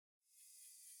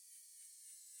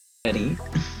Ready?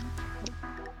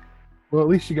 Well, at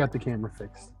least you got the camera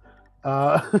fixed.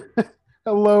 Uh,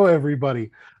 hello, everybody.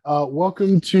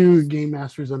 Welcome to Game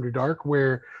Masters Under Dark,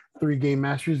 where three game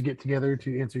masters get together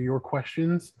to answer your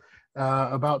questions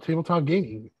about tabletop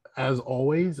gaming. As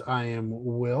always, I am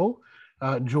Will,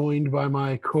 joined by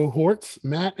my cohorts,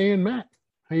 Matt and Matt.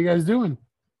 How you guys doing?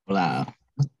 Wow.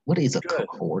 What is a Good.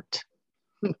 cohort?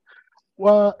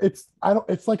 Well, it's I don't.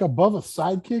 It's like above a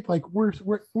sidekick. Like we're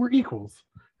equals,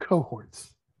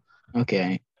 cohorts.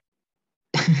 Okay.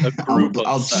 A group of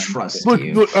I'll sons. trust Look,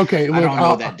 you. look. Okay, I look. don't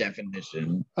know that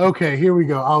definition. Okay, here we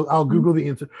go. I'll Google the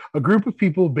answer. A group of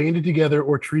people banded together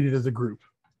or treated as a group.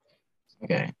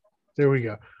 Okay. There we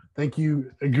go. Thank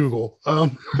you, Google.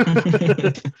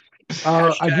 Hashtag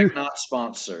I do not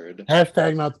sponsored.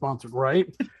 hashtag not sponsored, right?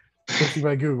 Especially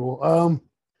by Google.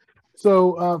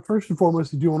 So first and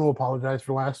foremost, I do want to apologize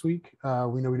for last week.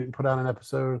 We know we didn't put out an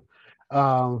episode,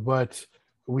 but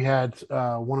we had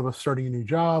one of us starting a new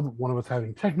job, one of us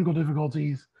having technical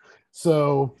difficulties.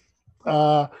 So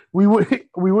we wouldn't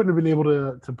have been able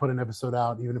to put an episode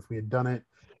out even if we had done it.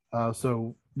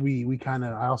 So we kind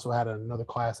of I also had another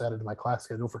class added to my class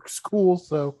schedule for school,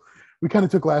 so we kind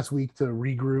of took last week to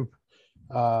regroup,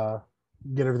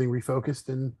 get everything refocused,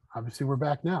 and obviously we're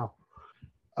back now.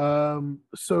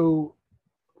 So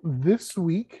this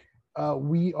week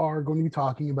we are going to be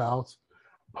talking about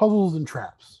puzzles and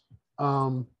traps.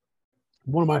 One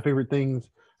of my favorite things,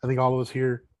 I think all of us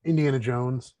here, Indiana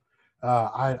Jones.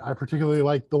 I particularly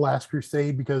like The Last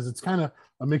Crusade because it's kind of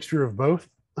a mixture of both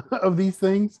of these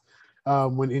things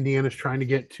when Indiana's trying to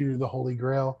get to the Holy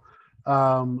Grail.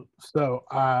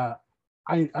 I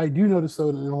do notice, though,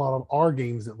 in a lot of our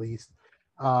games at least,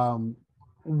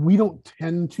 we don't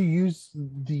tend to use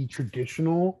the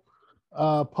traditional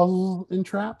puzzles and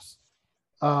traps.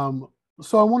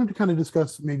 So I wanted to kind of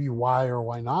discuss maybe why or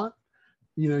why not.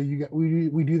 You know,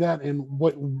 we do that and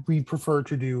what we prefer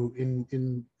to do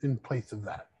in place of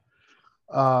that.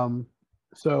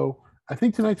 So I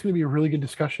think tonight's going to be a really good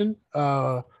discussion.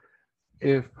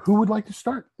 If who would like to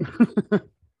start?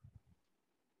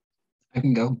 I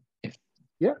can go.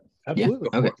 Yeah, absolutely.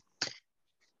 Okay.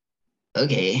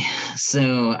 Okay.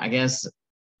 So I guess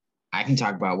I can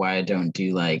talk about why I don't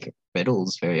do like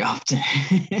riddles very often.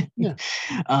 Yeah.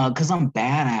 Because I'm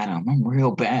bad at them. I'm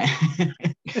real bad.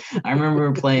 I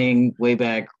remember playing way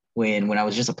back when I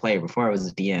was just a player before I was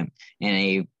a DM, and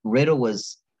a riddle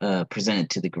was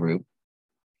presented to the group,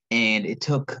 and it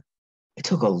took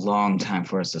a long time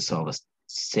for us to solve a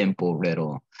simple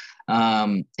riddle.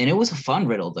 And it was a fun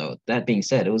riddle, though. That being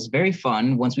said, it was very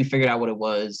fun. Once we figured out what it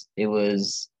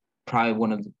was probably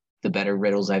one of the better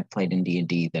riddles I've played in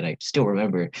D&D that I still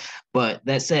remember. But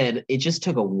that said, it just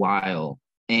took a while.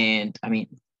 And I mean,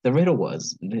 the riddle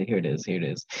was here it is.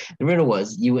 The riddle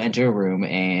was you enter a room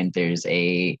and there's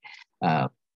uh,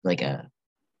 like a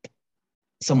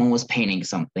someone was painting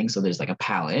something. So there's like a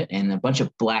palette and a bunch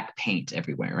of black paint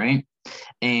everywhere, right?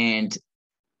 And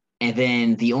and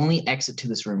then the only exit to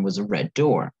this room was a red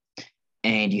door.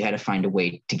 And you had to find a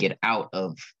way to get out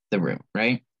of the room,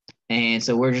 right? And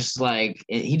so we're just like,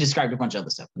 he described a bunch of other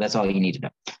stuff. That's all you need to know.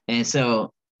 And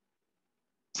so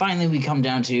finally we come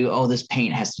down to, oh, this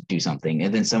paint has to do something.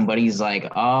 And then somebody's like,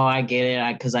 oh, I get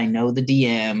it. Because I know the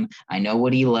DM, I know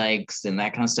what he likes and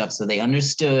that kind of stuff. So they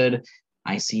understood.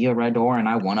 I see a red door and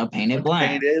I want to paint it black.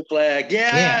 Painted black.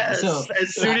 Yes. so-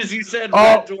 as soon as you said Oh.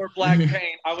 red door black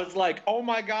paint, I was like, oh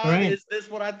my God, Right. is this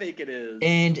what I think it is?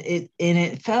 And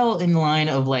it fell in line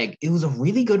of like, it was a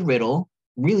really good riddle,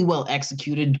 really well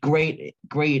executed, great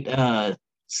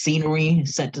scenery,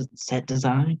 set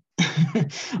design.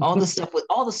 all the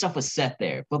stuff was set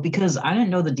there. But because I didn't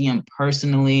know the DM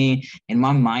personally and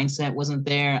my mindset wasn't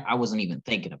there, I wasn't even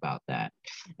thinking about that.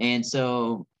 And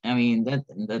so I mean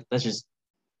that's just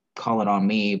call it on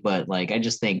me, but like I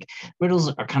just think riddles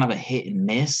are kind of a hit and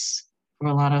miss for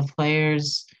a lot of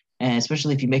players. And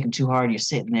especially if you make them too hard, you're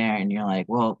sitting there and you're like,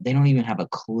 well, they don't even have a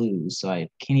clue. So I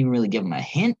can't even really give them a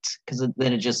hint because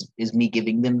then it just is me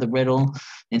giving them the riddle.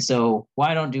 And so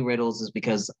why I don't do riddles is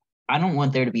because I don't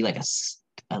want there to be like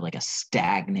a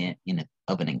stagnant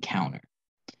of an encounter.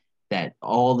 That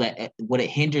all that what it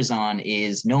hinders on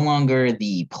is no longer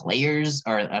the players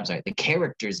or I'm sorry, the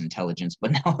character's intelligence,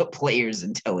 but now the player's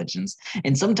intelligence.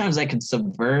 And sometimes I could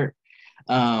subvert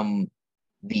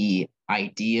the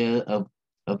idea of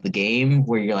the game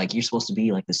where you're like you're supposed to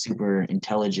be like the super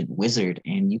intelligent wizard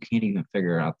and you can't even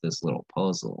figure out this little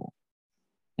puzzle.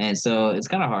 And so it's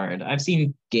kind of hard. I've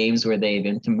seen games where they've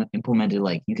implemented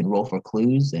like you can roll for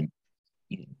clues and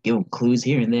you can give them clues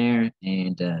here and there,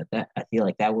 and that I feel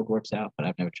like that would works out, but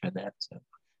I've never tried that. So,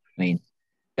 I mean,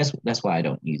 That's why I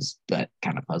don't use that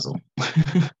kind of puzzle.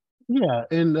 Yeah,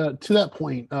 and to that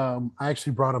point, I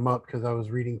actually brought them up because I was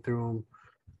reading through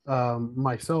them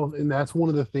myself, and that's one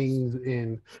of the things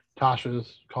in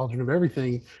Tasha's Cauldron of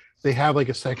Everything. They have like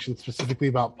a section specifically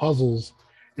about puzzles,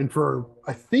 and for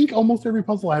I think almost every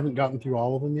puzzle, I haven't gotten through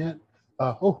all of them yet.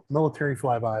 Military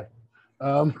flyby.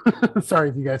 Sorry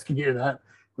if you guys can hear that.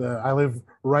 I live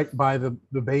right by the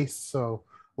base, so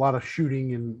a lot of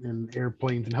shooting and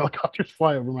airplanes and helicopters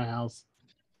fly over my house.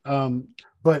 Um,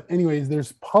 but anyways,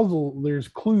 there's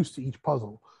clues to each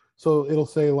puzzle. So it'll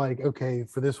say like, okay,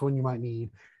 for this one you might need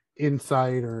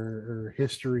insight or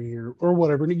history or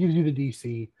whatever, and it gives you the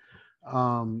DC.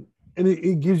 And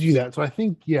it gives you that. So I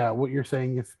think, yeah, what you're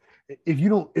saying,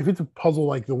 if it's a puzzle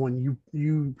like the one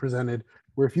you presented,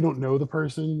 where if you don't know the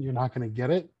person, you're not going to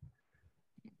get it.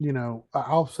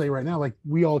 I'll say right now, like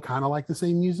we all kind of like the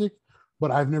same music, but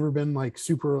I've never been like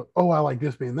super, oh, I like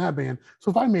this band, that band.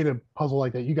 So if I made a puzzle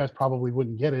like that, you guys probably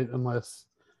wouldn't get it unless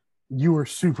you were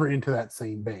super into that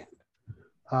same band.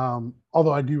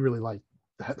 Although I do really like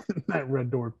that Red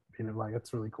Door painted light.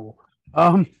 That's really cool.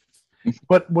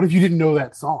 But what if you didn't know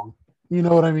that song? You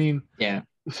know what I mean? Yeah.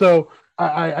 So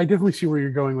I definitely see where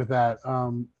you're going with that.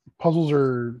 Puzzles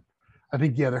are, I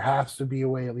think, yeah, there has to be a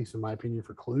way, at least in my opinion,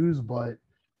 for clues. But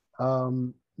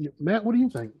Matt, what do you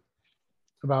think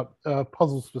about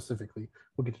puzzles specifically?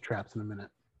 We'll get to traps in a minute.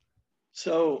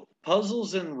 So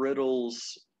puzzles and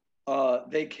riddles,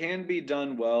 they can be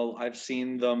done well. I've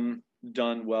seen them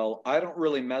done well. I don't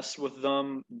really mess with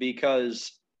them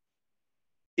because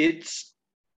it's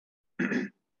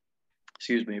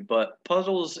excuse me, but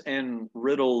puzzles and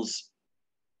riddles,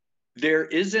 there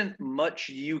isn't much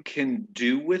you can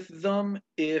do with them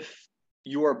if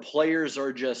your players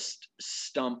are just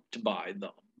stumped by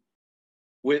them.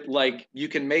 With like, you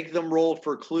can make them roll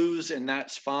for clues and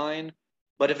that's fine.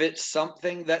 But if it's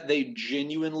something that they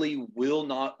genuinely will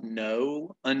not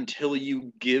know until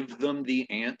you give them the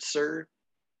answer,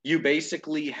 you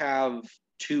basically have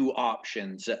two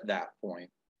options at that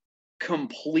point.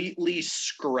 Completely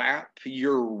scrap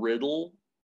your riddle,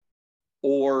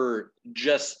 or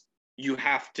just you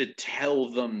have to tell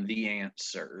them the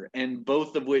answer, and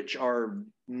both of which are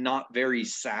not very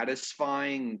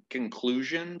satisfying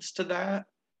conclusions to that,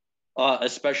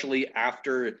 especially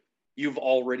after you've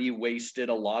already wasted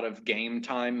a lot of game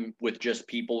time with just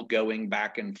people going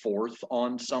back and forth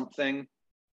on something.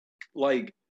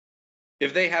 Like,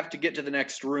 if they have to get to the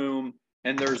next room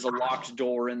and there's a locked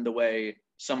door in the way,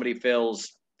 somebody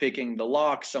fails picking the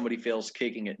lock, somebody fails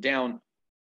kicking it down,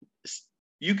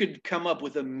 you could come up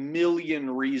with a million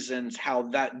reasons how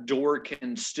that door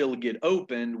can still get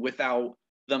opened without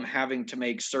them having to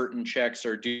make certain checks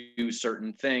or do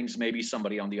certain things. Maybe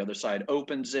somebody on the other side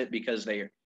opens it because they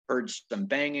heard some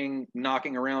banging,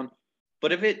 knocking around.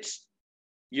 But if it's,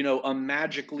 a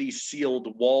magically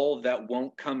sealed wall that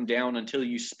won't come down until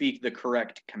you speak the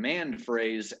correct command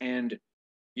phrase, and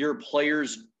your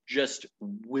players just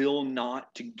will not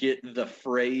get the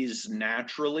phrase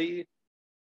naturally,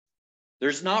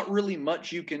 there's not really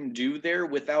much you can do there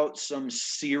without some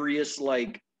serious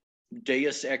like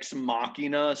Deus Ex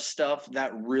Machina stuff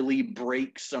that really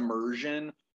breaks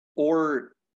immersion,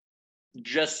 or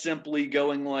just simply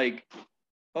going like,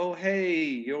 oh, hey,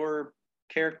 your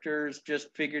characters just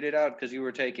figured it out because you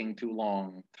were taking too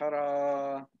long.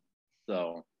 Ta-da!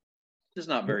 So it's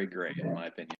not very great in my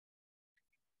opinion.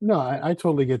 No, I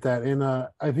totally get that. And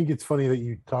I think it's funny that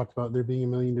you talked about there being a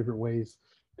million different ways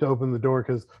to open the door,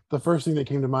 because the first thing that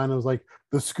came to mind was like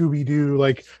the Scooby-Doo,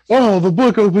 like, oh, the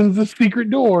book opens the secret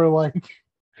door. Like,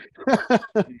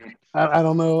 I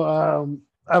don't know.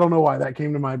 I don't know why that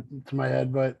came to my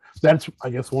head, but that's, I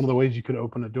guess, one of the ways you could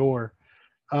open a door.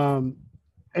 And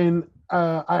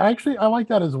I like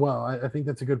that as well. I think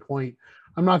that's a good point.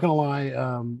 I'm not gonna lie.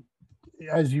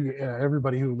 As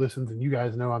everybody who listens and you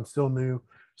guys know, I'm still new,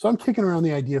 so I'm kicking around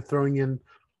the idea of throwing in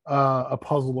a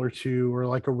puzzle or two or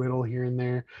like a riddle here and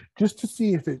there, just to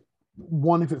see if it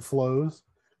flows,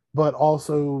 but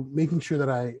also making sure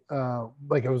that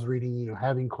like I was reading,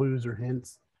 having clues or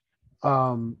hints.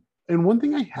 And one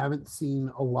thing I haven't seen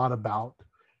a lot about,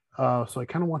 so I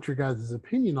kind of want your guys'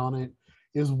 opinion on it,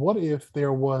 is what if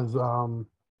there was,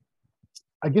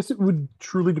 I guess it would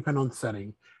truly depend on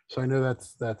setting. So I know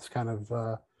that's kind of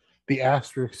the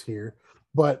asterisk here,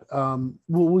 but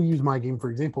we'll use my game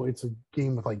for example. It's a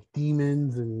game with like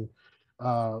demons and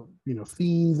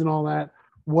fiends and all that.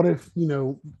 What if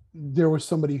there was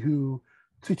somebody who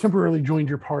temporarily joined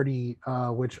your party,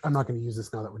 which I'm not going to use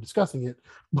this now that we're discussing it,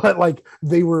 but like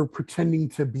they were pretending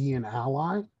to be an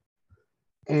ally,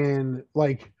 and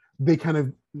like they kind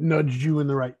of nudged you in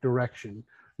the right direction.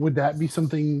 would that be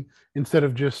something instead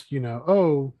of just,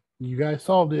 oh, you guys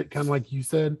solved it, kind of like you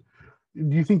said?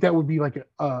 Do you think that would be like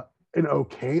an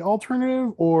okay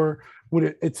alternative, or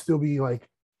would it still be like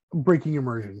breaking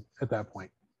immersion at that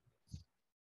point?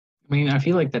 I mean, I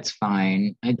feel like that's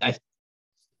fine.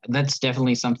 That's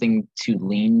definitely something to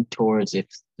lean towards if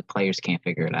the players can't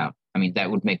figure it out. I mean,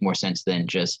 that would make more sense than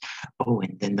just, oh,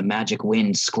 and then the magic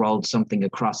wind scrawled something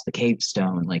across the cave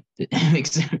stone. Like, it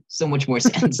makes so much more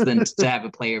sense than to have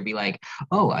a player be like,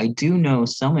 oh, I do know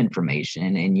some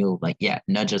information, and you'll like, yeah,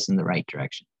 nudge us in the right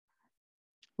direction.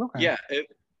 Okay. Yeah,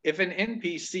 if an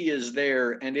NPC is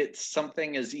there and it's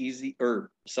something as easy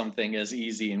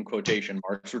in quotation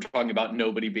marks, we're talking about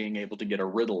nobody being able to get a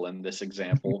riddle in this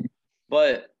example,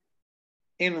 but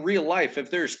in real life, if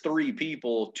there's 3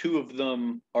 people, 2 of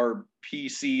them are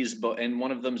PCs, and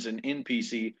one of them's an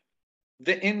NPC,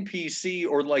 the NPC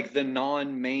or like the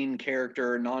non-main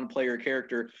character, non-player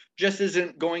character just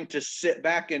isn't going to sit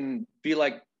back and be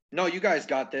like, no, you guys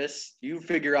got this. You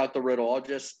figure out the riddle. I'll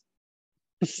just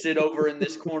sit over in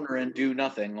this corner and do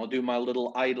nothing. I'll do my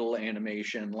little idle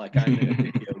animation like I'm in a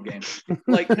video game.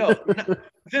 Like, no,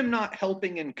 them not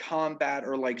helping in combat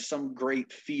or like some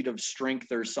great feat of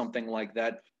strength or something like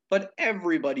that, but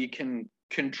everybody can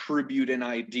contribute an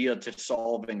idea to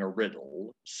solving a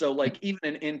riddle. So like even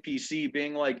an NPC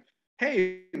being like,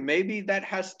 hey, maybe that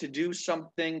has to do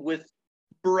something with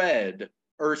bread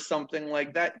or something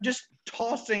like that. Just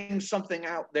tossing something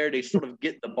out there to sort of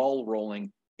get the ball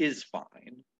rolling is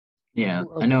fine. Yeah,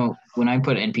 I know when I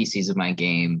put NPCs in my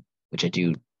game, which I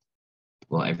do,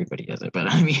 well, everybody does it, but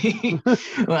I mean,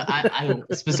 well, I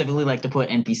specifically like to put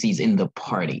NPCs in the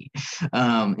party.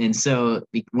 And so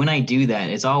when I do that,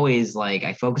 it's always like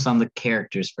I focus on the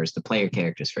characters first, the player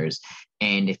characters first.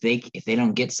 And if they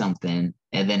don't get something,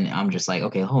 and then I'm just like,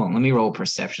 okay, hold on, let me roll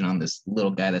perception on this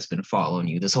little guy that's been following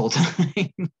you this whole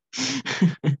time.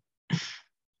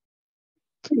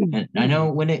 And I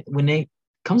know when it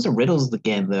comes to riddles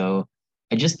again, though,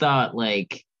 I just thought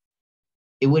like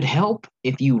it would help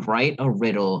if you write a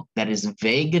riddle that is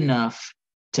vague enough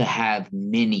to have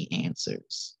many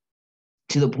answers,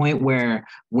 to the point where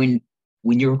when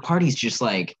your party's just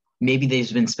like, maybe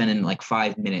they've been spending like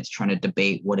 5 minutes trying to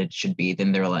debate what it should be,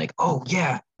 then they're like, oh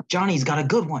yeah, Johnny's got a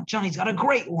good one, Johnny's got a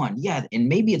great one, yeah, and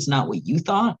maybe it's not what you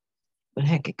thought, but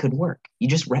heck, it could work. You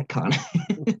just retcon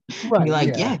it. Right, be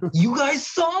like, yeah, you guys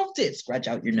solved it. Scratch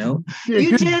out your note. Yeah,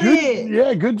 you did it.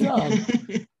 Yeah, good job.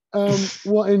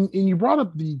 Well, and you brought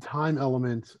up the time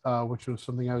element, which was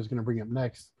something I was going to bring up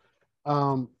next.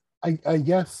 I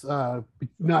guess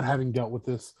not having dealt with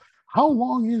this, how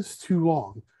long is too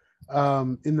long?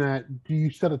 In that, do you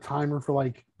set a timer for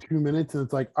like 2 minutes and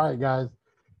it's like, all right, guys,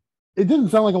 it didn't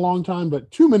sound like a long time,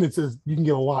 but 2 minutes is, you can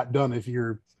get a lot done if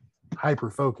you're hyper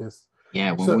focused.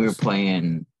 Yeah, when we were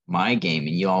playing my game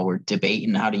and y'all were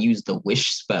debating how to use the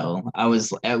wish spell,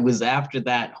 it was after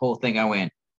that whole thing I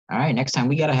went, all right, next time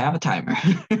we got to have a timer.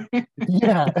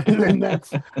 Yeah, and that's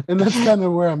kind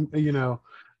of where I'm,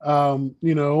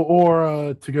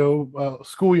 or to go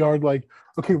schoolyard, like,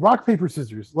 okay, rock, paper,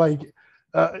 scissors, like,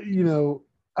 I'm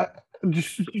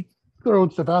just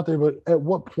throwing stuff out there, but at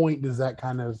what point does that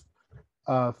kind of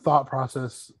thought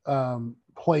process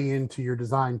play into your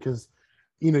design? Because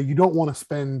you don't want to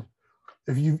spend,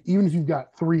 even if you've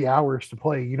got 3 hours to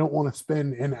play, you don't want to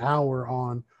spend an hour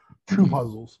on 2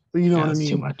 puzzles. You know what I mean?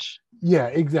 Too much. Yeah,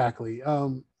 exactly.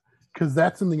 Because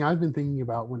that's something I've been thinking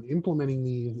about when implementing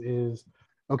these is,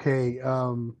 okay,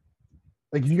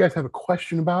 like if you guys have a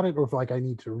question about it, or if like I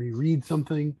need to reread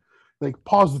something, like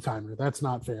pause the timer. That's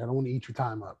not fair. I don't want to eat your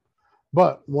time up.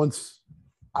 But once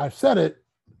I've said it,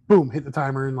 boom, hit the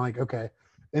timer and like, okay.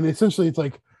 And essentially it's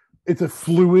like, it's a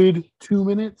fluid 2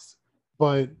 minutes,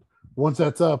 but once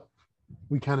that's up,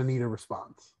 we kind of need a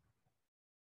response.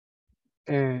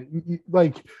 And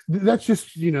like, that's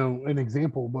just, an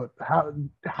example, but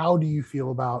how do you feel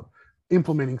about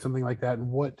implementing something like that? And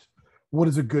what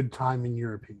is a good time in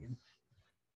your opinion?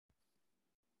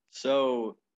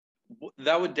 So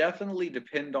that would definitely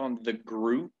depend on the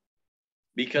group,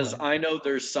 because I know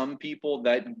there's some people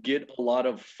that get a lot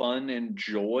of fun and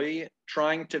joy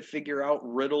trying to figure out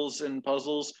riddles and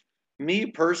puzzles. Me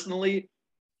personally,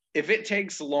 if it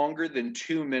takes longer than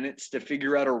 2 minutes to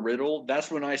figure out a riddle, that's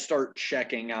when I start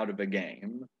checking out of a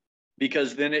game,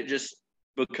 because then it just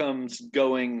becomes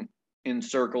going in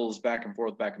circles, back and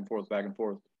forth, back and forth, back and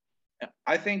forth.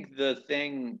 I think the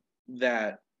thing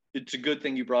that it's a good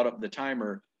thing you brought up the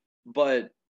timer,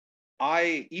 but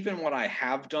even when I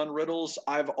have done riddles,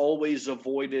 I've always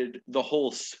avoided the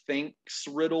whole Sphinx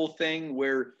riddle thing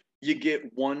where you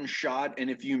get one shot and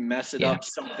if you mess it up,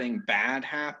 something bad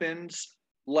happens.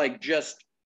 Like, just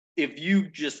if you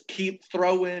just keep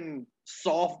throwing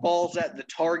softballs at the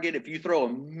target, if you throw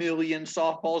 1,000,000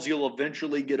 softballs, you'll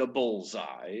eventually get a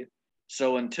bullseye.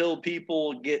 So until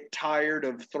people get tired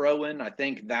of throwing, I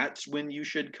think that's when you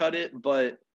should cut it,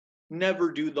 but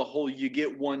never do the whole you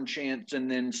get one chance and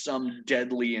then some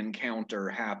deadly encounter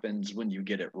happens when you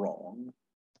get it wrong.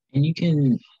 And you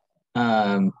can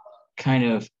kind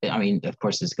of, I mean, of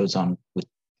course, this goes on with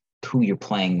who you're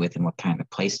playing with and what kind of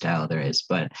play style there is,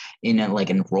 but in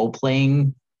a role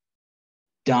playing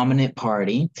dominant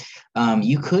party,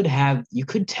 you could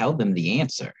tell them the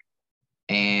answer,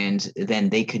 and then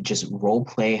they could just role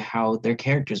play how their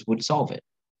characters would solve it.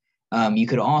 You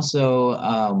could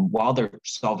also, while they're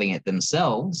solving it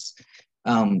themselves,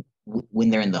 when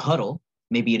they're in the huddle,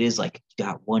 maybe it is like, you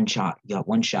got one shot.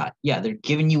 Yeah, they're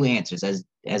giving you answers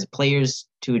as players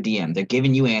to a DM. They're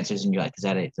giving you answers, and you're like, is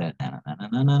that it? Is that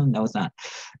no, it's not.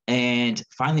 And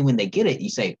finally, when they get it, you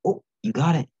say, oh, you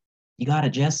got it,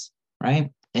 Jess,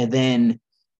 right? And then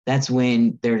that's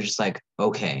when they're just like,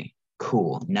 okay,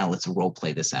 cool, now let's role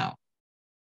play this out.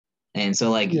 And so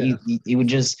like you would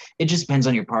just, it just depends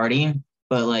on your party.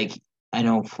 But like, I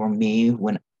know for me,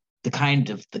 when the kind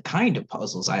of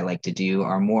puzzles I like to do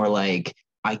are more like,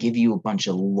 I give you a bunch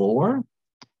of lore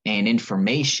and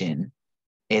information,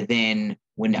 and then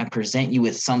when I present you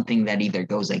with something that either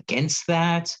goes against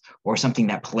that or something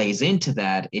that plays into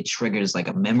that, it triggers like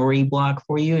a memory block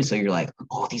for you. And so you're like,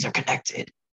 oh, these are connected.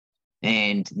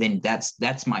 And then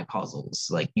that's my puzzles.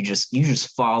 Like you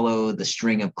just follow the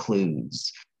string of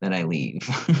clues that I leave.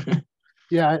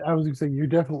 Yeah, I was gonna say you're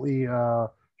definitely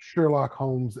Sherlock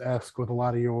Holmes-esque with a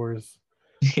lot of yours.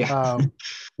 Yeah.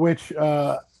 Which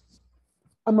I'm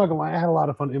not gonna lie, I had a lot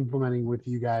of fun implementing with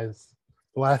you guys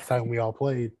the last time we all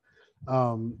played.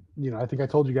 I think I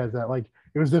told you guys that like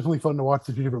it was definitely fun to watch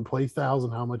the two different play styles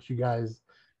and how much you guys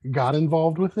got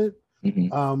involved with it.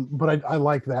 Mm-hmm. But I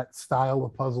like that style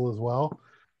of puzzle as well.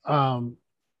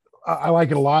 I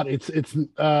like it a lot. It's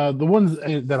the ones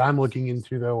that I'm looking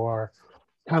into though are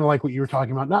kind of like what you were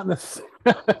talking about, not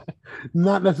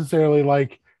necessarily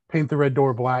like paint the red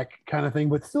door black kind of thing,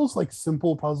 but still it's like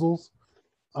simple puzzles.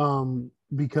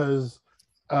 Because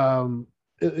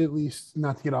at least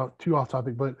not to get out too off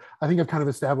topic, but I think I've kind of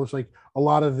established like a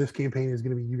lot of this campaign is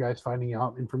going to be you guys finding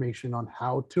out information on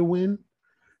how to win.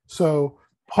 So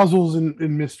puzzles and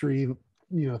mystery,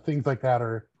 things like that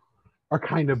are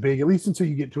kind of big, at least until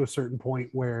you get to a certain point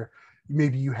where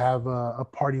maybe you have a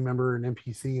party member, an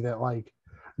NPC that like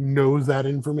knows that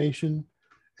information.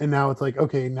 And now it's like,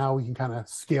 okay, now we can kind of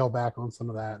scale back on some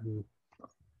of that and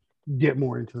get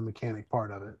more into the mechanic part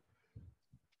of it.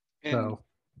 And so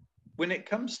when it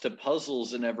comes to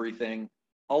puzzles and everything,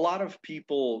 a lot of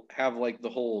people have like the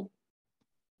whole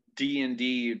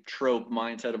D&D trope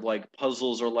mindset of like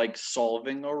puzzles are like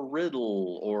solving a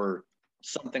riddle or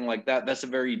something like that. That's a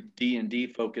very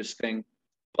D&D focused thing.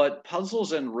 But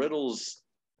puzzles and riddles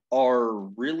are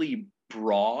really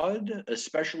broad,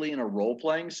 especially in a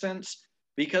role-playing sense,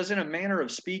 because in a manner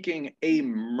of speaking, a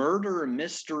murder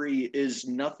mystery is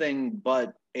nothing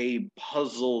but a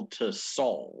puzzle to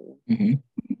solve. Mm-hmm.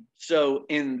 So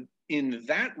in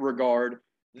that regard,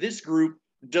 this group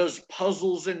does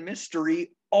puzzles and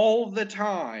mystery all the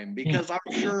time, because I'm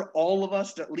sure all of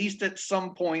us, at least at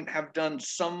some point, have done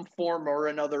some form or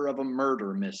another of a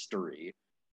murder mystery.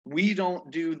 We don't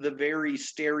do the very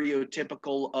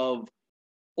stereotypical of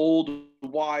old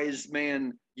wise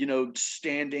man,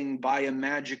 standing by a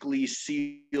magically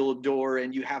sealed door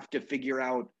and you have to figure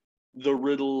out the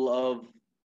riddle of,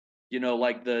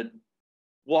 like the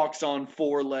walks on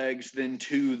 4 legs, then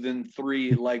 2, then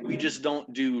 3. Like, we just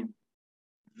don't do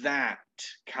that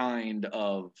kind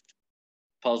of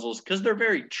puzzles because they're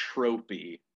very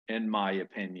tropey, in my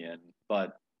opinion.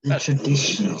 But that's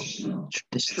traditional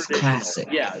classic.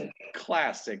 Yeah,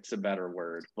 classic's a better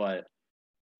word, but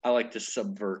I like to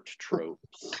subvert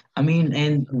tropes. I mean,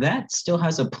 and that still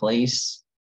has a place,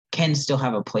 can still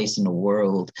have a place in the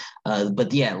world.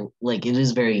 But yeah, like it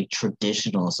is very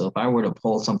traditional. So if I were to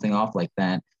pull something off like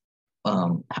that,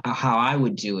 how I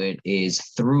would do it is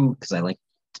because I like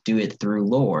to do it through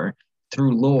lore.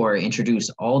 Through lore, introduce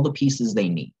all the pieces they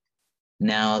need.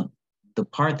 Now, the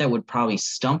part that would probably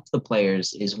stump the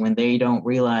players is when they don't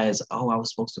realize, oh, I was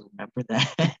supposed to remember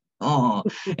that.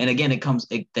 And again,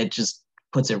 that just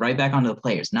puts it right back onto the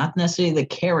players, not necessarily the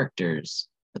characters,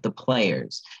 but the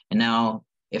players. And now,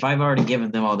 if I've already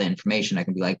given them all the information, I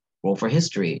can be like, roll for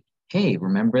history. Hey,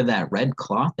 remember that red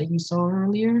cloth that you saw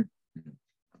earlier?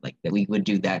 Like that, we would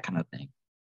do that kind of thing.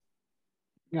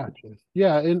 Gotcha.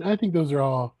 Yeah, and I think those are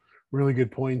all Really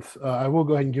good points. I will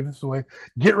go ahead and give this away.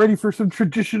 Get ready for some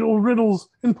traditional riddles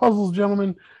and puzzles,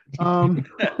 gentlemen.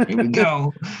 Here we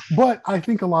go. But I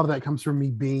think a lot of that comes from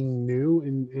me being new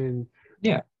and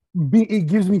Yeah. it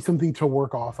gives me something to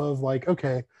work off of. Like,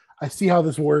 okay, I see how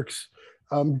this works.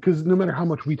 Because no matter how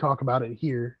much we talk about it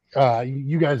here,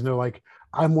 you guys know, like,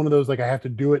 I'm one of those, like, I have to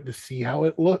do it to see how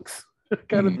it looks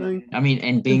kind of thing. I mean,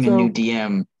 and being a new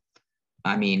DM,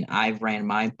 I mean, I've ran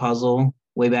my puzzle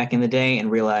way back in the day and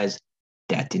realized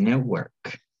that didn't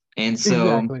work. And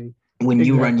so exactly. when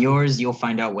you run yours, you'll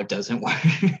find out what doesn't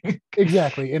work.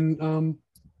 Exactly. And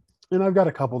I've got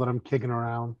a couple that I'm kicking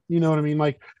around. You know what I mean?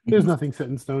 Like, there's nothing set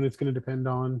in stone. It's going to depend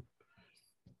on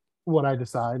what I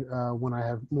decide when I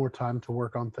have more time to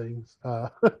work on things.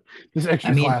 This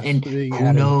extra class. And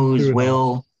who knows,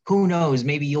 Will? Who knows?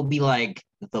 Maybe you'll be like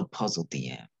the puzzle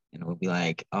DM, and we'll be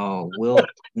like, oh,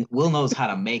 Will knows how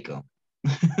to make them.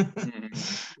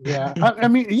 Yeah, I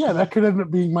mean, yeah, that could end up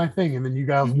being my thing, and then you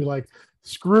guys will be like,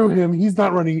 screw him, he's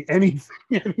not running anything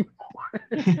anymore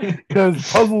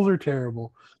because puzzles are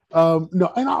terrible.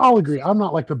 No, and I'll agree. I'm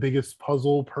not like the biggest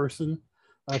puzzle person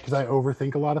because I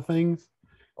overthink a lot of things.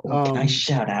 Can I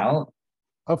shout out?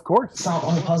 Of course. Salt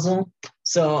on the puzzle.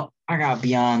 So I got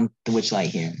Beyond the Witchlight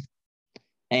here.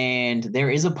 And there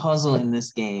is a puzzle in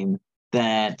this game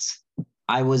that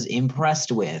I was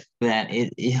impressed with, that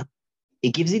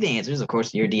it gives you the answers. Of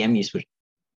course, your DM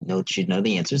should know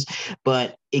the answers,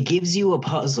 but it gives you a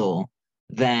puzzle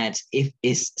that if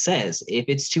it says, if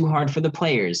it's too hard for the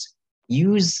players,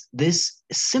 use this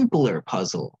simpler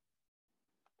puzzle.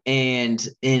 And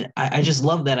I just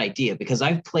love that idea, because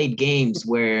I've played games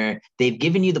where they've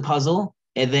given you the puzzle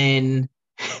and then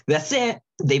that's it.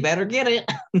 They better get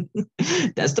it.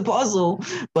 That's the puzzle.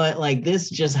 But like, this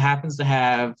just happens to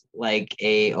have like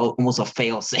almost a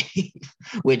fail safe,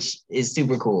 which is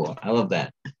super cool. I love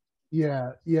that.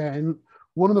 Yeah. And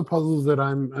one of the puzzles that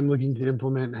I'm looking to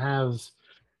implement has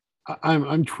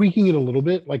I'm tweaking it a little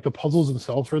bit. Like, the puzzles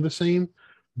themselves are the same,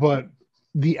 but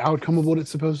the outcome of what it's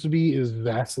supposed to be is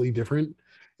vastly different.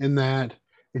 In that,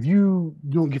 if you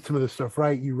don't get some of this stuff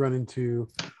right, you run into,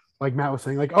 like Matt was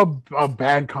saying, like a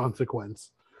bad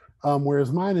consequence.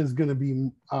 Whereas mine is going to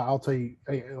be, I'll tell you,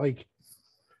 like,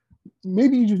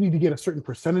 maybe you just need to get a certain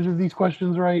percentage of these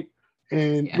questions right,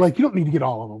 and like, you don't need to get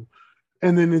all of them.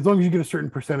 And then as long as you get a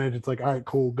certain percentage, it's like, all right,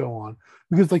 cool, go on.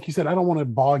 Because like you said, I don't want to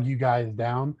bog you guys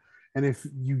down. And if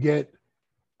you get,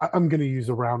 I'm going to use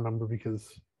a round number because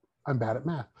I'm bad at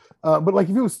math. But like,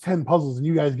 if it was 10 puzzles and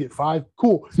you guys get 5,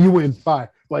 cool, you win. Bye.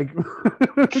 Like,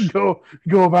 go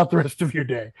about the rest of your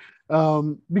day.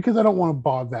 Because I don't want to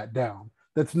bog that down.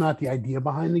 That's not the idea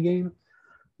behind the game.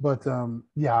 But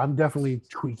yeah, I'm definitely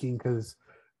tweaking, because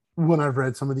when I've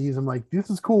read some of these, I'm like, this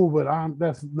is cool, but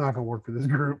that's not going to work for this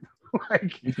group.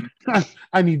 Like,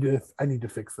 I need to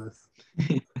fix this.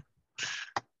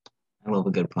 I love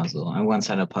a good puzzle. I once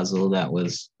had a puzzle that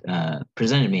was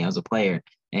presented to me as a player,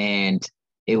 and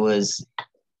it wasn't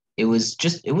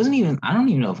even, I don't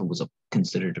even know if it was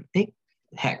considered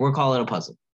heck, we'll call it a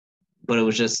puzzle. But it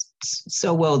was just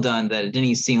so well done that it didn't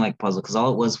even seem like a puzzle, because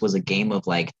all it was a game of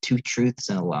like 2 truths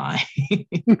and a lie.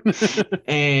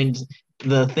 And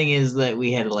the thing is that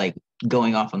we had, like,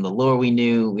 going off on the lore we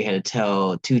knew, we had to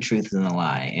tell 2 truths and a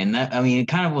lie. And that, I mean, it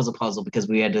kind of was a puzzle because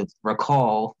we had to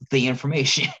recall the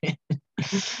information.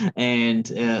 And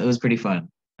it was pretty fun.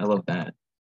 I love that.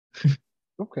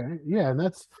 Okay. Yeah. And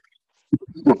that's,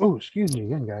 oh, excuse me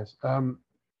again, guys. And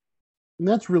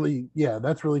that's really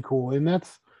cool. And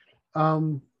that's,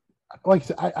 like I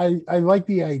said, I like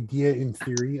the idea in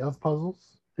theory of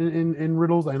puzzles and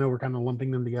riddles. I know we're kind of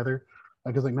lumping them together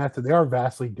because, like Matt said, they are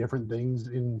vastly different things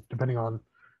depending on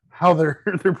how they're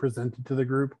presented to the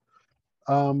group.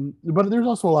 But there's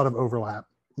also a lot of overlap.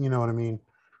 You know what I mean?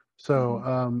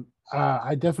 So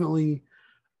I definitely,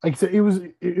 like I said, it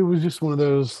was just one of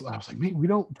those. I was like, man, we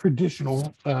don't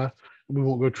traditional. We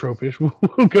won't go tropish.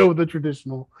 We'll go with the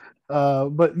traditional.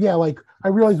 But yeah, like, I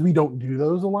realized we don't do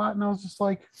those a lot, and I was just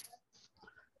like,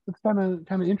 it's kind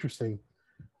of interesting.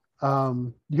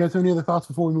 You guys have any other thoughts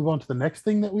before we move on to the next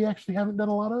thing that we actually haven't done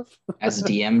a lot of? As a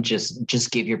DM,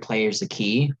 just give your players a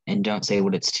key and don't say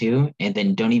what it's to, and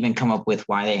then don't even come up with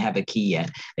why they have a key yet.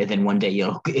 And then one day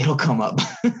it'll come up,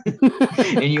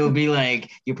 and you'll be like,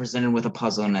 you're presented with a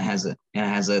puzzle and it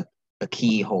has a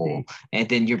keyhole, and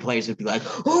then your players would be like,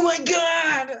 "Oh my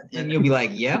god!" And you'll be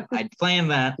like, "Yep, I planned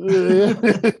that."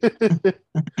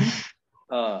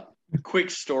 Quick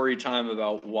story time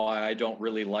about why I don't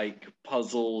really like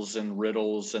puzzles and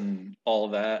riddles and all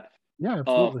that. Yeah,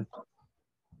 absolutely.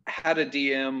 Had a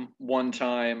DM one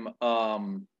time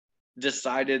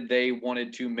decided they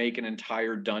wanted to make an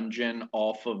entire dungeon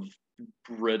off of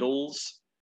riddles,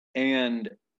 and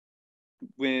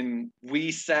when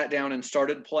we sat down and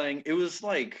started playing, it was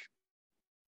like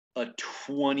a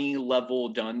 20 level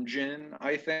dungeon,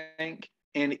 I think,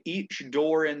 and each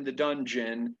door in the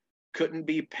dungeon couldn't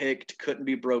be picked, couldn't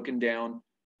be broken down.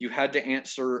 You had to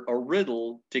answer a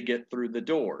riddle to get through the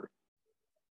door.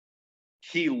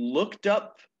 He looked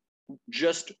up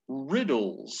just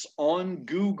riddles on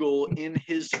Google in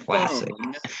his Classic.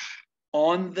 phone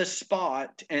on the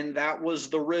spot, and that was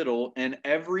the riddle. And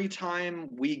every time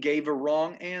we gave a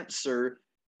wrong answer,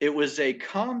 it was a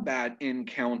combat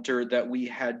encounter that we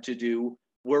had to do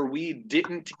where we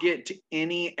didn't get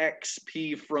any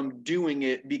XP from doing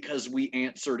it because we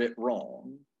answered it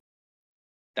wrong.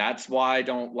 That's why I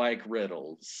don't like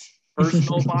riddles.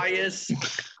 Personal bias,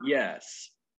 yes.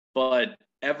 But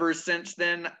ever since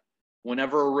then,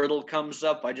 whenever a riddle comes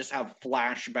up, I just have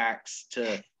flashbacks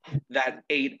to that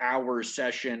 8-hour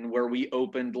session where we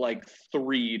opened like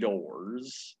 3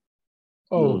 doors.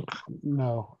 Oh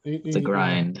no, It's a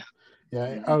grind. Yeah,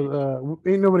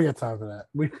 ain't nobody got time for that.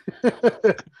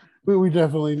 We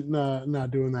definitely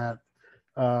not doing that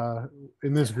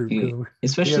in this group because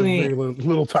especially we have very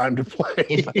little time to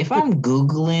play. if I'm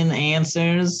Googling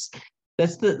answers,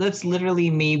 that's literally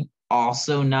me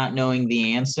also not knowing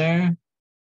the answer.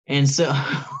 And so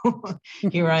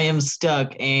here I am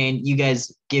stuck, and you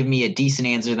guys give me a decent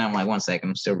answer. Then I'm like, 1 second,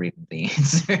 I'm still reading the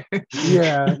answer.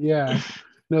 Yeah.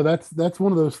 No, that's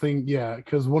one of those things. Yeah,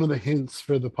 because one of the hints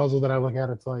for the puzzle that I look at,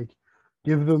 it's like,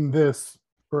 give them this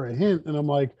for a hint, and I'm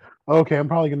like, okay, I'm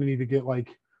probably gonna need to get like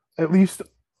at least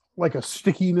like a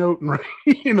sticky note and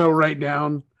write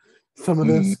down some of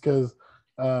this because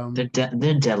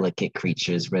they're delicate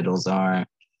creatures. Riddles are.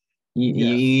 You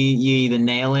yes. you either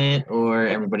nail it or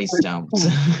everybody's stumped.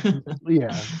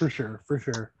 Yeah, for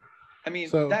sure. I mean,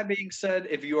 So, that being said,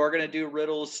 if you are going to do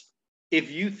riddles, if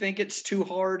you think it's too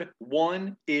hard,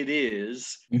 one, it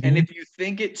is. And if you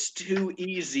think it's too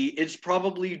easy, it's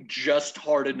probably just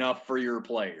hard enough for your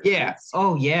players. Yeah.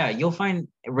 Oh, yeah. You'll find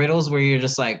riddles where you're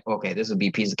just like, okay, this would be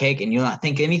a piece of cake, and you'll not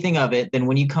think anything of it. Then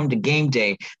when you come to game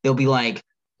day, they'll be like,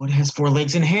 what has 4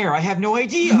 legs and hair? I have no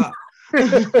idea.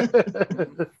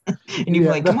 And you'd be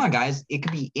like, come on, guys, it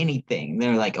could be anything.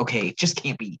 They're like, okay, it just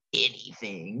can't be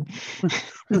anything.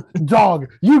 Dog,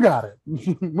 you got it.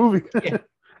 Movie.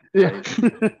 Yeah.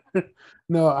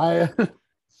 No,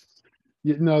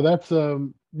 that's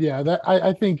that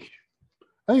I think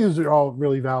those are all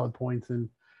really valid points. And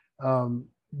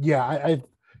I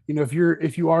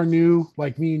if you are new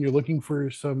like me and you're looking for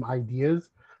some ideas,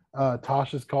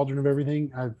 Tasha's Cauldron of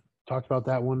Everything, I've talked about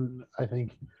that one. I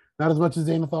think not as much as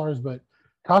Xanathar's, but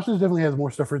Tasha's definitely has more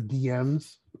stuff for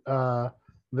DMs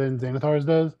than Xanathar's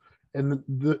does. And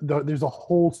there's a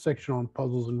whole section on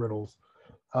puzzles and riddles.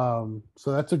 So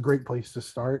that's a great place to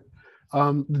start.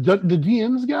 The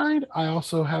DM's guide I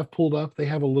also have pulled up. They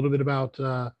have a little bit about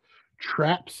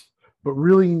traps, but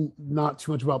really not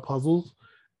too much about puzzles.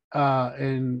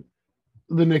 And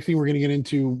the next thing we're going to get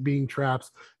into being traps,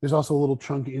 there's also a little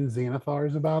chunk in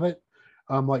Xanathar's about it,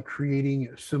 like creating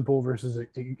simple versus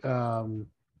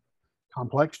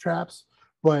complex traps.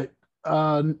 But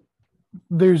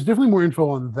there's definitely more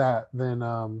info on that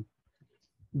than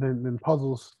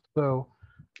puzzles. So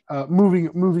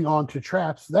moving on to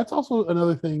traps, that's also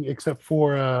another thing, except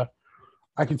for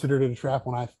I considered it a trap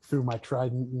when I threw my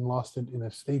trident and lost it in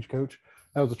a stagecoach.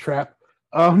 That was a trap.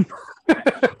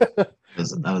 That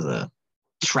was a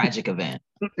tragic event.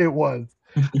 It was.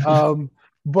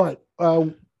 But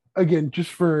again,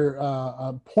 just for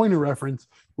a point of reference,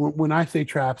 when I say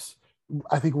traps,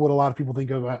 I think what a lot of people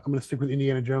think of, I'm going to stick with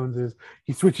Indiana Jones, is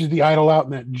he switches the idol out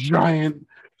and that giant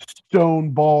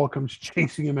stone ball comes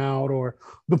chasing him out, or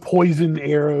the poison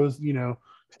arrows,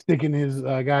 sticking his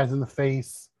guys in the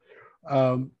face.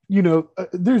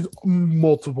 There's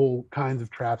multiple kinds of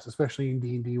traps, especially in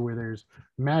D&D where there's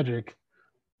magic.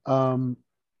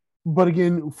 But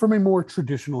again, from a more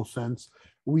traditional sense,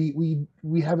 we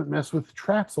haven't messed with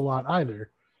traps a lot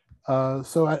either.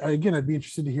 So I'd be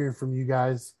interested to hear from you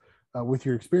guys with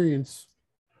your experience.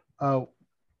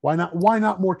 Why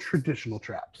not more traditional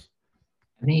traps?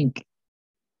 I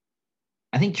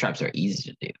think traps are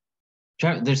easy to do.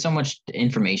 There's so much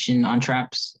information on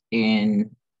traps in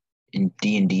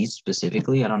D&D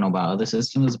specifically. I don't know about other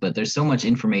systems, but there's so much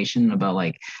information about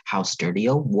like how sturdy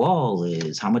a wall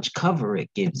is, how much cover it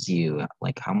gives you,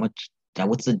 like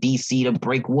what's the DC to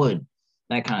break wood,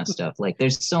 that kind of stuff. Like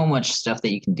there's so much stuff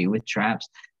that you can do with traps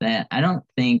that I don't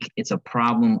think it's a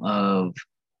problem of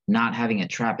not having a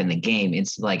trap in the game.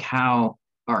 It's like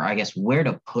where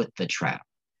to put the trap.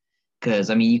 Because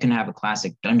you can have a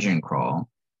classic dungeon crawl,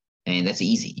 and that's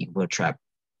easy. You can put a trap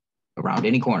around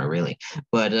any corner, really.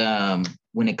 But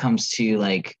when it comes to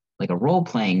like a role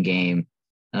playing game,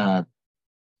 I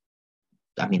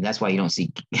mean, that's why you don't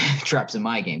see traps in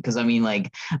my game. Because I mean,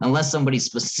 like, unless somebody's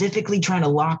specifically trying to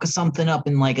lock something up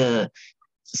in like a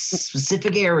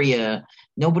specific area,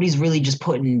 nobody's really just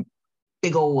putting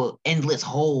big old endless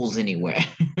holes anywhere.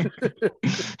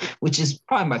 Which is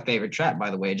probably my favorite trap,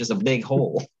 by the way, just a big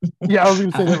hole. Yeah, I was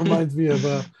gonna say that reminds me of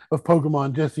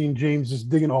Pokemon, Jesse and James just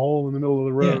digging a hole in the middle of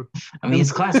the road. Yeah. I mean,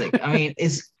 it's classic. I mean,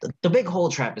 it's the big hole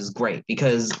trap is great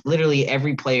because literally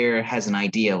every player has an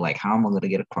idea like how am I going to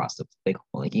get across the big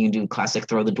hole. Like you can do classic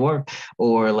throw the dwarf,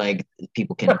 or like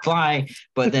people can fly,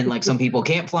 but then like some people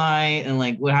can't fly, and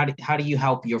like how do you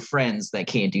help your friends that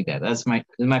can't do that? That's my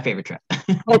favorite trap.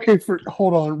 Okay,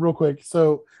 hold on real quick.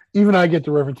 So even I get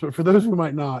the reference, but for those who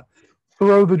might not,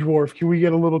 throw the dwarf. Can we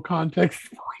get a little context,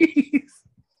 please?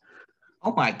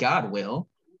 Oh my God, Will.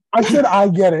 I said I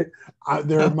get it.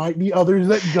 There might be others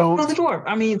that don't. Throw the dwarf.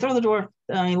 I mean, throw the dwarf.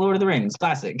 I mean, Lord of the Rings,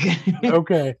 classic.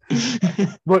 Okay,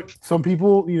 but some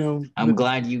people, I'm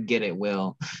glad you get it,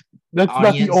 Will. That's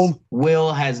Audience, not the only.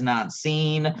 Will has not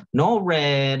seen nor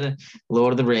read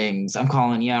Lord of the Rings. I'm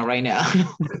calling you out right now.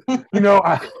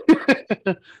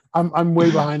 I'm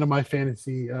way behind on my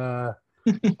fantasy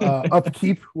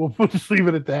upkeep. We'll just leave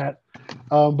it at that.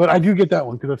 But I do get that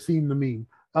one because I've seen the meme.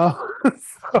 The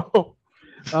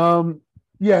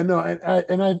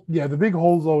big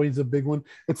hole's always a big one.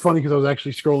 It's funny because I was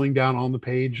actually scrolling down on the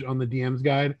page on the DM's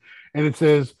guide, and it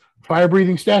says fire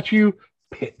breathing statue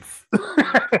pits.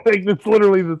 Like that's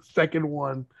literally the second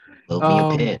one. Love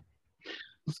me a pit.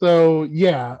 So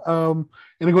yeah, and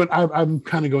again, I'm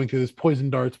kind of going through this poison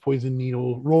darts, poison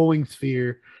needle, rolling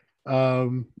sphere.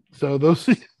 So those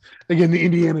again, the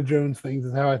Indiana Jones things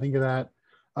is how I think of that.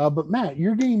 But Matt,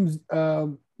 your games,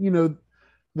 the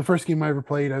first game I ever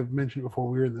played, I've mentioned before,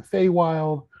 we were in the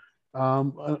Feywild.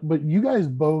 But you guys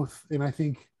both, and I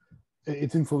think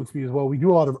it's influenced me as well. We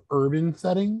do a lot of urban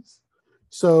settings,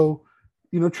 so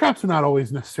traps are not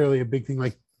always necessarily a big thing,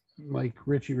 like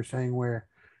Rich, you were saying, where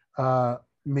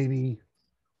maybe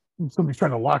somebody's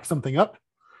trying to lock something up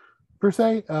per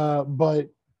se. But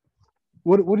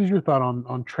what is your thought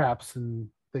on traps and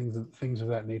things of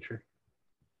that nature?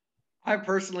 I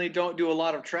personally don't do a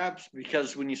lot of traps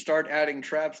because when you start adding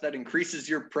traps, that increases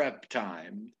your prep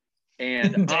time,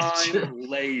 and I'm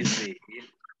lazy.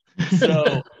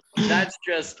 So that's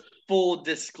just full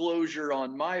disclosure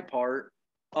on my part.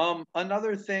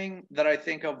 Another thing that I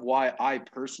think of why I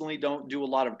personally don't do a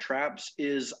lot of traps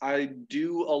is I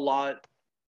do a lot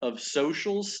of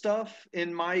social stuff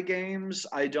in my games.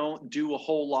 I don't do a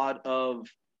whole lot of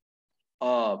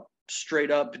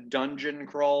straight up dungeon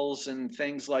crawls and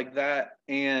things like that.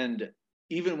 And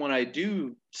even when I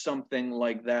do something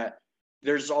like that,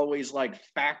 there's always like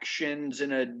factions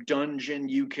in a dungeon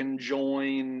you can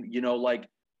join, like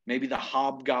maybe the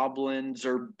hobgoblins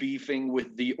are beefing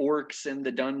with the orcs in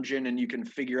the dungeon and you can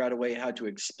figure out a way how to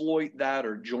exploit that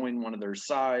or join one of their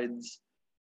sides.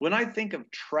 When I think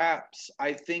of traps,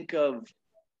 I think of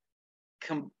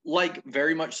like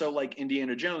very much so like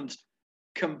Indiana Jones,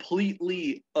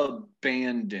 completely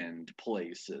abandoned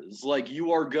places. Like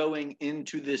you are going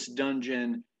into this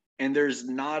dungeon and there's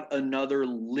not another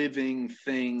living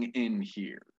thing in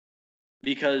here,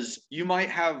 because you might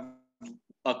have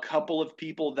a couple of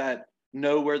people that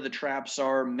know where the traps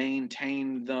are,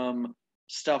 maintain them,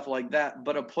 stuff like that.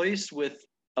 But a place with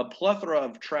a plethora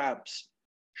of traps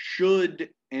should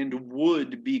and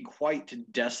would be quite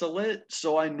desolate.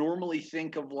 So I normally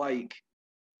think of like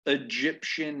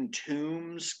Egyptian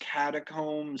tombs,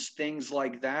 catacombs, things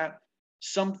like that.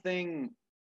 Something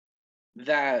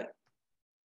that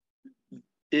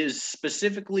is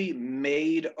specifically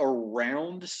made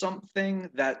around something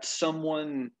that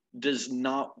someone does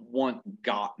not want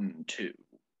gotten to.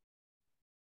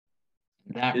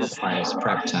 That requires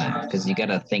prep time because you got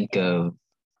to think of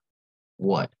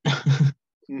what?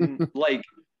 Like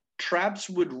traps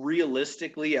would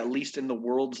realistically, at least in the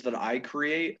worlds that I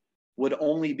create, would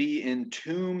only be in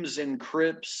tombs and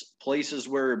crypts, places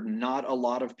where not a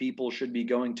lot of people should be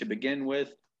going to begin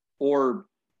with, or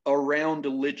around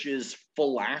liches'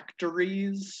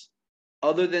 phylacteries.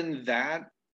 Other than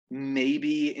that,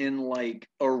 maybe in like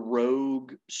a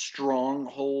rogue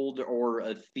stronghold or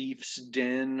a thief's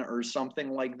den or something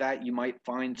like that, you might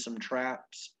find some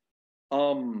traps.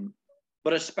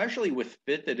 But especially with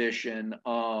 5th edition,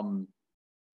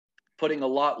 putting a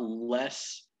lot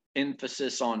less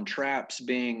emphasis on traps,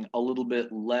 being a little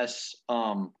bit less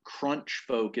crunch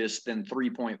focused than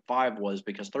 3.5 was,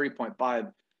 because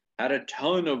 3.5 had a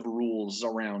ton of rules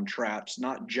around traps,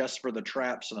 not just for the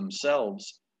traps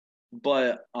themselves,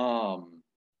 but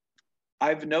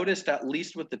I've noticed, at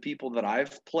least with the people that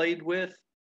I've played with,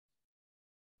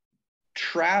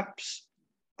 traps,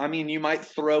 I mean, you might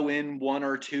throw in one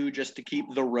or two just to keep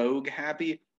the rogue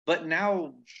happy, but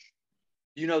now,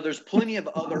 there's plenty of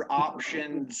other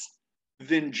options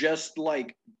than just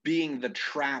like being the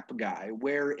trap guy,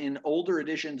 where in older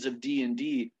editions of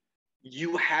D&D,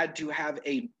 you had to have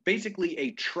basically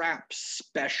a trap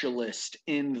specialist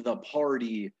in the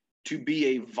party to be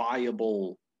a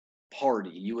viable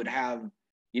party. You would have,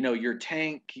 your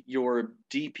tank, your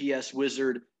DPS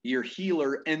wizard, your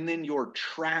healer, and then your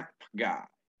trap guy.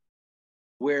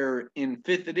 Where in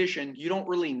 5th edition, you don't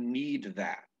really need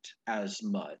that as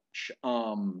much.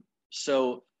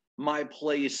 So my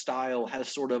play style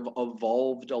has sort of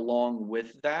evolved along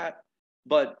with that.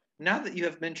 But now that you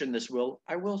have mentioned this, Will,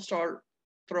 I will start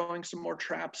throwing some more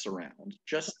traps around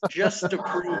just to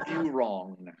prove you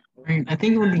wrong now. I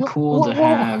think it would be cool to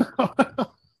have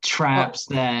traps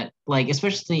that, like,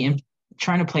 especially in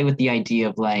trying to play with the idea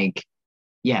of like,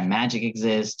 yeah, magic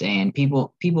exists, and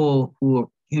people who are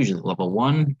usually level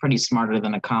 1, pretty smarter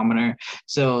than a commoner.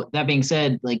 So that being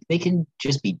said, like, they can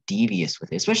just be devious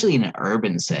with it, especially in an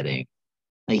urban setting.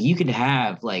 Like, you could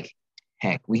have, like,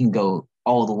 heck, we can go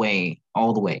all the way,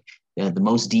 the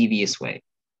most devious way.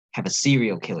 Have a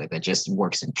serial killer that just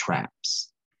works in traps.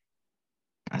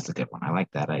 That's a good one. I like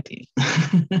that idea.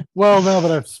 Well, now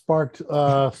that I've sparked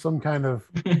some kind of...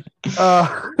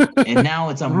 and now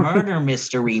it's a murder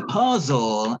mystery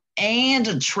puzzle and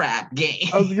a trap game.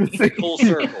 I was going to say... Full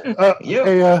circle.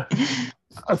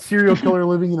 A serial killer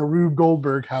living in a Rube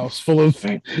Goldberg house full of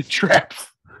traps.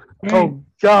 Right. Oh,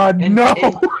 God, no!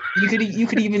 And you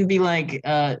could even be like...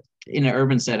 in an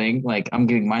urban setting, like I'm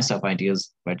giving myself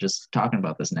ideas by just talking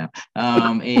about this now,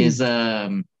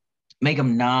 make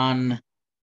them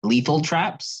non-lethal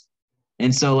traps.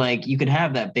 And so like you could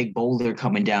have that big boulder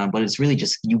coming down, but it's really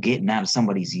just you getting out of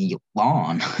somebody's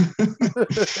lawn.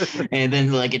 And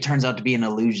then like it turns out to be an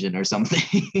illusion or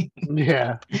something.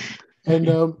 Yeah. And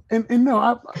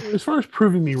no, as far as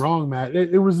proving me wrong, Matt,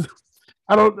 it was,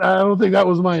 I don't think that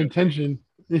was my intention.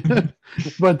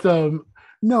 But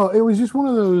no, it was just one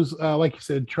of those, like you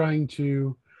said, trying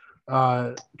to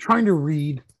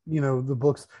read, the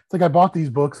books. It's like I bought these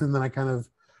books and then I kind of,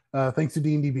 thanks to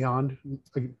D&D Beyond,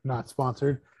 not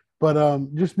sponsored, but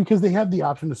just because they have the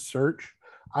option to search,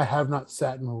 I have not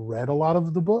sat and read a lot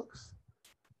of the books.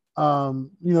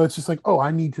 It's just like, oh, I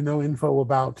need to know info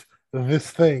about this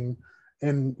thing,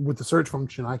 and with the search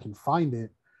function, I can find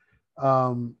it.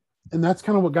 And that's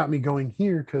kind of what got me going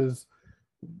here, because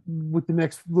with the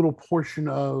next little portion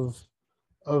of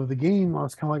the game, I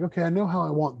was kind of like, okay, I know how I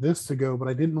want this to go, but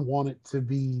I didn't want it to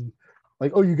be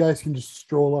like, oh, you guys can just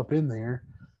stroll up in there.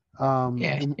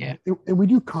 And we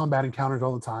do combat encounters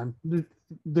all the time.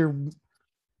 There's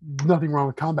nothing wrong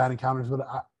with combat encounters,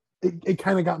 but it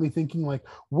kind of got me thinking, like,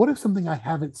 what if something I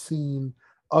haven't seen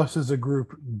us as a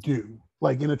group do,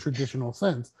 like in a traditional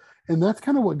sense? And that's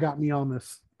kind of what got me on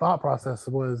this thought process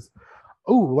was,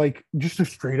 oh, like just a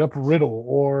straight up riddle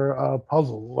or a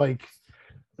puzzle, like,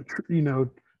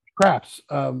 traps.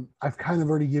 I've kind of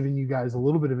already given you guys a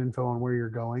little bit of info on where you're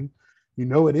going.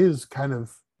 It is kind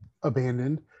of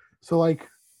abandoned. So like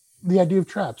the idea of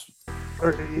traps,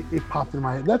 or it popped in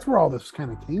my head. That's where all this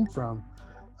kind of came from,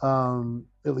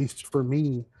 at least for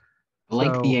me. I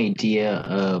like the idea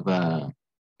of,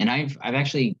 and I've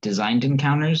actually designed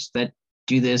encounters that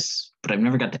do this, but I've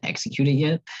never got to execute it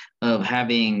yet, of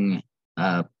having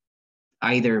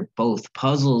either both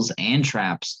puzzles and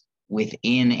traps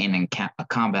within a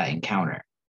combat encounter.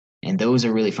 And those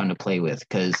are really fun to play with,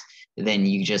 because then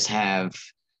you just have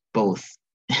both.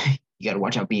 You got to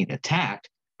watch out being attacked,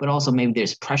 but also maybe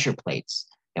there's pressure plates,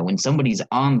 and when somebody's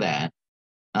on that,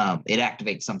 it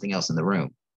activates something else in the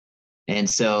room. And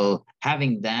so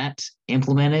having that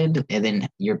implemented, and then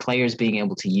your players being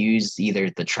able to use either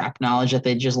the trap knowledge that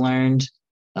they just learned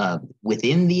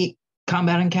within the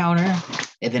combat encounter,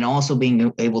 and then also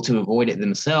being able to avoid it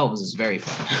themselves, is very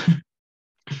fun.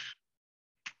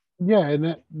 Yeah,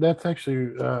 and that's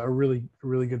actually a really,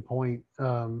 really good point.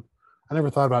 I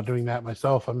never thought about doing that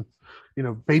myself. I'm,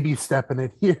 baby stepping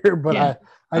it here, but yeah.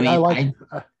 I like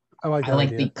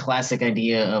the classic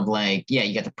idea of like, yeah,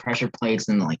 you got the pressure plates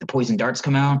and like the poison darts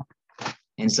come out.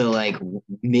 And so like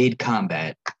mid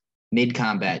combat,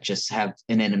 just have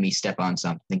an enemy step on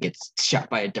something, gets shot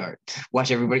by a dart. Watch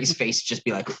everybody's face just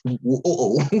be like,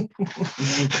 whoa.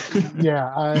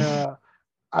 Yeah,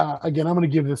 again, I'm going to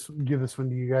give this one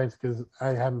to you guys because I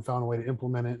haven't found a way to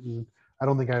implement it, and I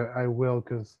don't think I will,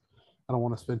 because I don't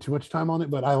want to spend too much time on it.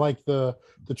 But I like the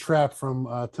trap from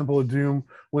Temple of Doom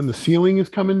when the ceiling is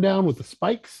coming down with the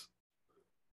spikes,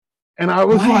 And I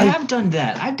was I like, have done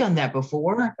that. I've done that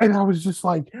before. and I was just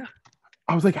like,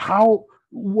 I was like, how?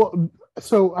 What?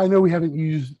 So I know we haven't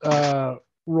used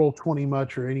Roll20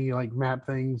 much or any like map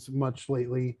things much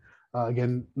lately.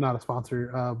 Again, not a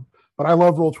sponsor, but I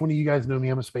love Roll20. You guys know me;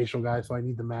 I'm a spatial guy, so I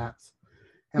need the maps.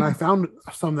 And I found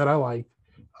some that I liked,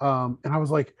 and I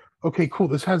was like, okay, cool.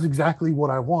 This has exactly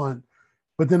what I want.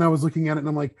 But then I was looking at it, and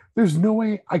I'm like, there's no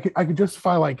way I could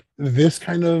justify like this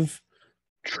kind of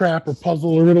trap or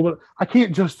puzzle or little bit. I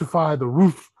can't justify the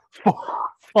roof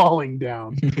falling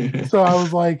down. So I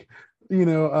was like, and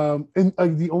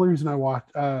the only reason I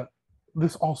watched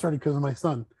this all started because of my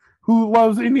son, who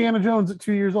loves Indiana Jones at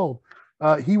 2 years old.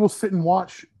 He will sit and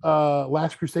watch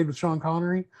Last Crusade with Sean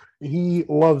Connery, and he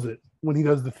loves it when he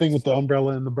does the thing with the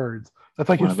umbrella and the birds. That's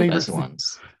like his favorite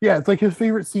ones. Yeah, it's like his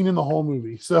favorite scene in the whole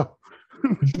movie. So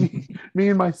me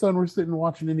and my son were sitting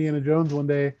watching Indiana Jones one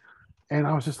day, and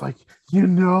I was just like,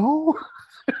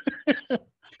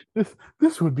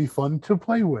 this would be fun to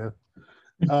play with.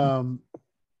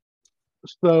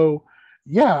 So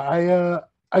yeah,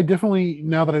 I definitely,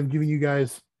 now that I've given you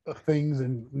guys things,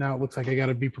 and now it looks like I got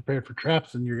to be prepared for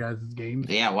traps in your guys' games.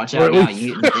 Yeah, watch out now.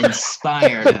 You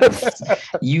inspired us.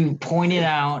 You pointed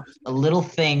out a little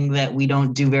thing that we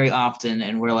don't do very often,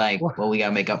 and we're like, well, we got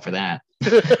to make up for that.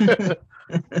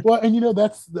 Well, and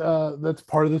that's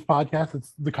part of this podcast.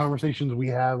 It's the conversations we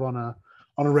have on a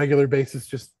regular basis,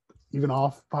 just even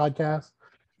off podcast.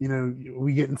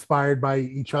 We get inspired by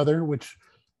each other, which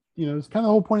it's kind of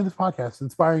the whole point of this podcast,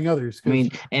 inspiring others. I mean,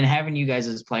 and having you guys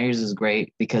as players is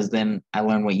great, because then I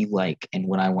learn what you like and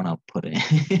what I want to put in.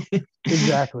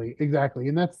 Exactly.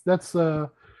 And that's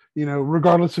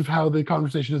regardless of how the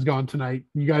conversation has gone tonight,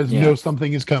 you guys know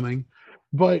something is coming.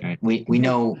 But right. We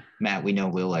know, Matt, we know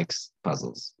Will likes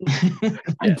puzzles.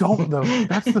 I don't, though.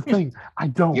 That's the thing. I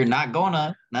don't. You're not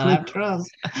not after us.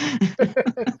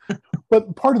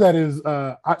 But part of that is,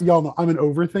 y'all know I'm an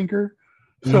overthinker.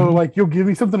 So like, you'll give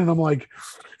me something and I'm like,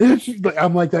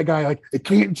 I'm like that guy, like, it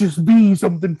can't just be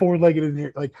something four-legged in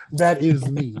here. Like, that is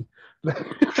me.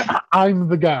 I'm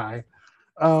the guy.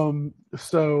 But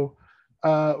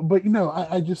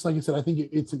I just, like I said, I think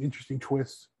it's an interesting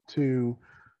twist to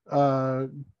the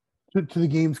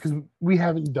games, because we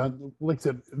haven't done, like I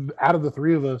said, out of the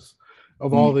three of us,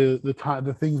 of all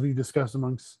the things we've discussed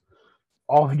amongst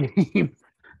all the games,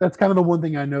 that's kind of the one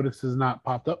thing I noticed has not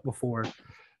popped up before.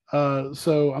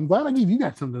 So I'm glad I gave you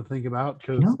guys something to think about,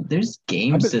 because there's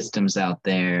game systems out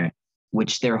there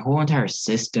which their whole entire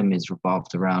system is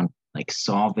revolved around like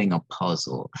solving a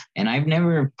puzzle, and I've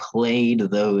never played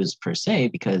those per se,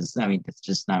 because I mean, it's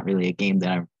just not really a game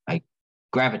that I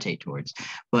gravitate towards.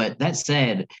 But that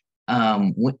said,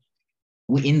 in the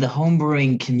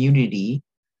homebrewing community,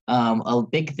 a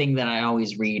big thing that I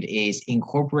always read is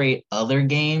incorporate other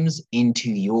games into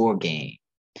your game.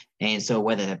 And so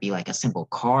whether that be like a simple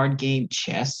card game,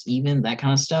 chess, even that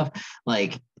kind of stuff,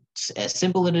 like as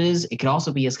simple as it is, it could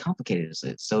also be as complicated as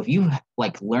it is. So if you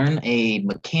like learn a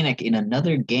mechanic in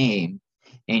another game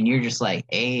and you're just like,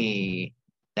 hey,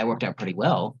 that worked out pretty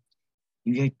well,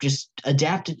 you just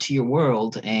adapt it to your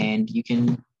world, and you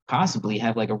can possibly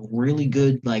have like a really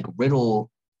good like riddle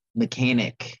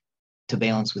mechanic to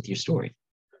balance with your story.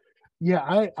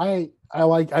 Yeah, I've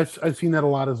seen that a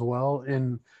lot as well.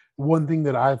 And one thing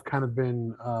that I've kind of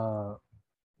been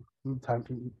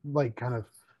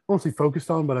mostly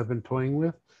focused on, but I've been toying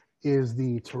with, is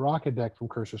the Taraka deck from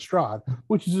Curse of Strahd,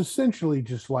 which is essentially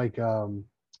just like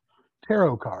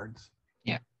tarot cards.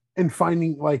 Yeah. And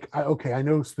finding like, I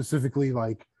know specifically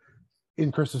like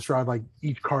in Curse of Strahd, like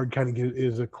each card kind of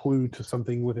is a clue to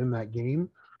something within that game.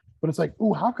 But it's like,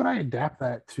 oh, how could I adapt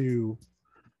that to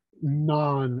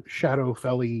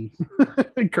non-Shadowfell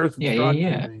Curse of Strahd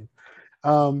campaign?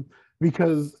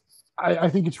 Because I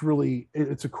think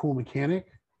it's a cool mechanic.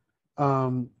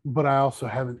 But I also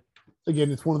haven't,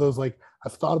 again, it's one of those, like,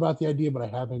 I've thought about the idea, but I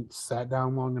haven't sat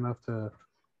down long enough to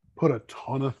put a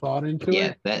ton of thought into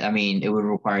it. Yeah, it would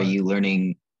require you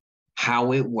learning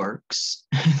how it works,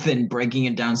 then breaking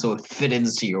it down so it fits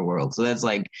into your world. So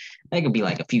that could be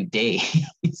like a few days.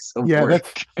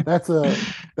 Work. that's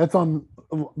on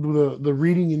the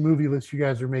reading and movie list you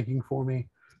guys are making for me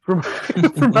for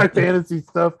my fantasy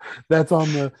stuff. That's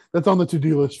on the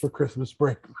to-do list for Christmas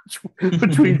break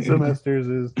between semesters,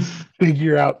 is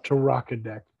figure out Taraka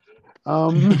deck.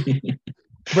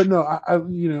 But no,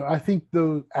 I think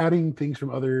though adding things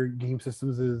from other game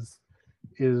systems is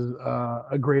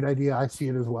a great idea. I see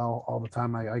it as well all the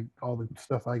time. I all the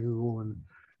stuff I Google, and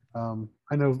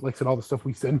I know, like I said, all the stuff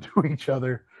we send to each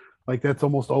other, like that's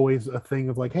almost always a thing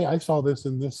of like, hey, I saw this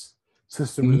in this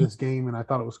system or this game, and I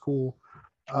thought it was cool.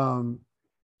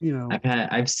 you know,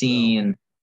 I've seen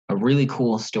a really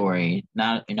cool story,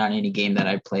 not any game that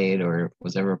I played or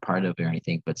was ever a part of or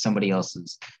anything, but somebody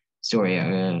else's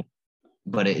story.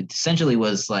 But it essentially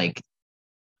was like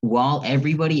while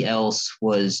everybody else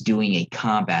was doing a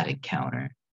combat encounter,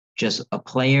 just a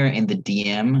player and the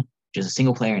DM, just a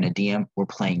single player and a DM were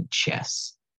playing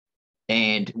chess.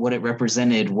 And what it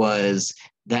represented was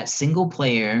that single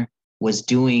player was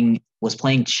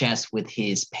playing chess with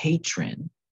his patron.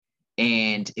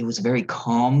 And it was a very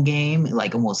calm game,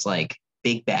 like almost like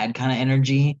big bad kind of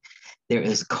energy. There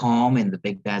is calm, and the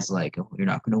big bad's like, oh, you're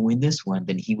not going to win this one.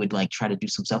 Then he would like try to do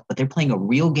some stuff, but they're playing a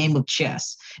real game of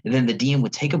chess. And then the DM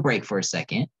would take a break for a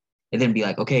second and then be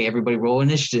like, okay, everybody roll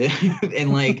initiative.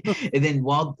 And like, and then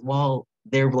while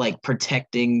they're like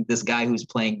protecting this guy who's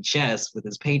playing chess with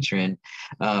his patron,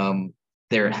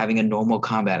 they're having a normal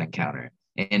combat encounter.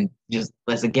 And just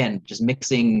just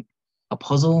mixing a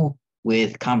puzzle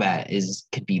with combat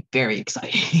could be very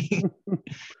exciting.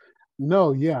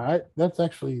 No, yeah, that's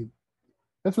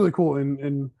really cool,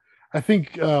 and I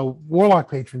think Warlock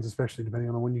patrons, especially depending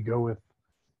on the one you go with,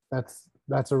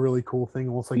 that's a really cool thing.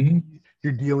 Almost like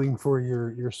you're dealing for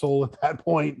your soul at that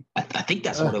point. I think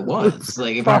that's what it was.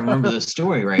 Like if I remember the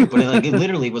story right, but it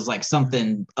literally was like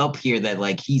something up here that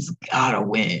like he's gotta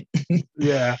win.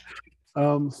 Yeah.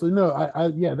 So no, I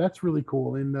yeah, that's really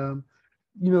cool, and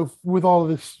with all of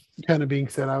this kind of being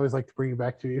said, I always like to bring it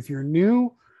back to if you're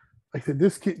new, like I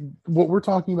said, what we're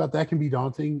talking about, that can be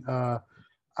daunting.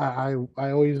 I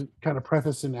always kind of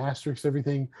preface and asterisk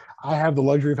everything. I have the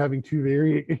luxury of having two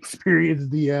very experienced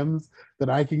DMs that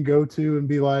I can go to and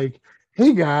be like,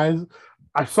 hey guys,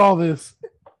 I saw this.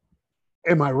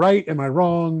 Am I right? Am I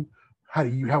wrong? How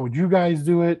would you guys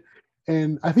do it?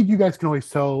 And I think you guys can always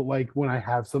tell like when I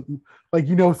have something, like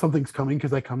something's coming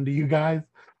because I come to you guys.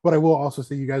 But I will also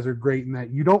say you guys are great in that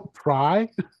you don't pry.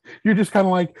 You're just kind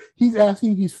of like, he's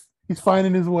asking, he's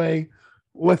finding his way.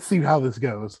 Let's see how this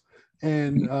goes.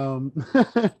 And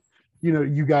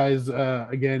you guys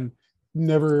again,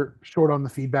 never short on the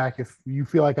feedback. If you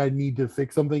feel like I need to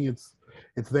fix something,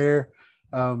 it's there.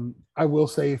 I will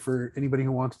say for anybody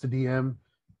who wants to DM,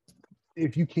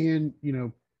 if you can,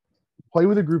 play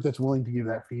with a group that's willing to give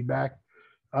that feedback.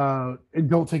 And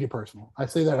don't take it personal. I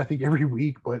say that I think every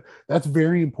week, but that's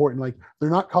very important. Like they're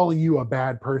not calling you a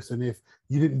bad person if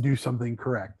you didn't do something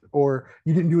correct or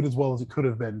you didn't do it as well as it could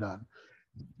have been done.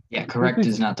 Yeah, correct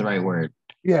is not the right word.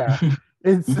 Yeah,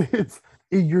 it's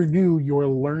you're new, you're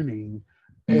learning,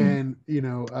 and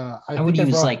I would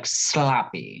use like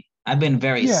sloppy. I've been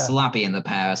very sloppy in the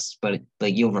past, but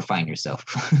like you'll refine yourself.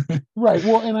 Right.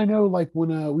 Well, and I know like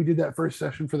when we did that first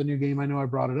session for the new game, I know I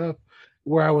brought it up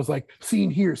where I was like,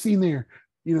 scene here, scene there.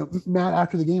 Matt,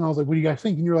 after the game, I was like, what do you guys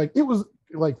think? And you're like, it was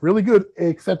like really good,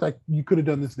 except like you could have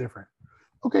done this different.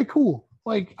 Okay, cool.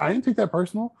 Like I didn't take that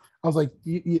personal. I was like,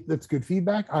 that's good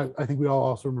feedback. I think we all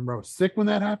also remember I was sick when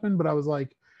that happened, but I was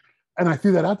like, and I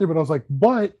threw that out there, but I was like,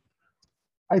 but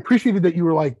I appreciated that you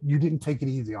were like, you didn't take it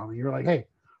easy on me. You're like, hey,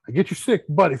 I get you're sick,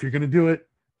 but if you're going to do it,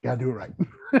 you got to do it right.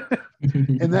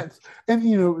 and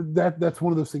that's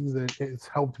one of those things that it's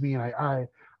helped me. And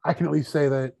I can at least say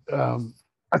that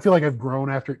I feel like I've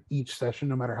grown after each session,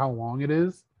 no matter how long it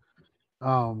is.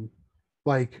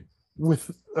 Like with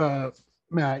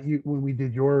Matt, when we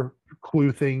did your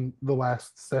clue thing, the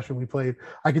last session we played,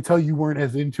 I could tell you weren't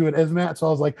as into it as Matt. So I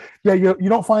was like, yeah, you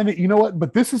don't find it. You know what?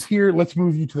 But this is here. Let's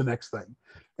move you to the next thing.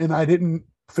 And I didn't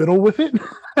fiddle with it.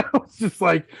 I was just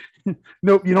like,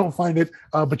 nope, you don't find it.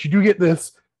 But you do get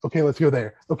this. Okay, let's go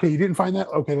there. Okay, you didn't find that.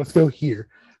 Okay, let's go here.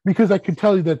 Because I could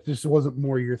tell you that this wasn't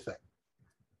more your thing.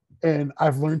 And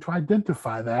I've learned to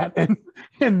identify that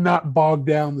and not bog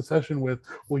down the session with,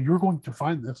 well, you're going to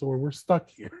find this or we're stuck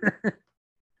here.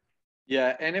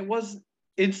 Yeah, and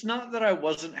it's not that I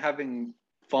wasn't having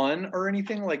fun or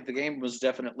anything. Like the game was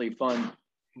definitely fun,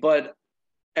 but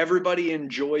everybody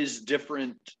enjoys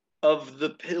different of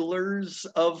the pillars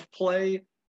of play.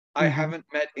 I haven't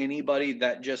met anybody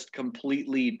that just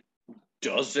completely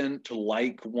doesn't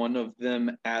like one of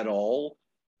them at all,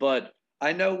 but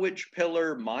I know which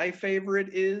pillar my favorite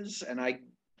is, and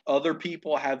other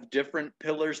people have different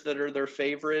pillars that are their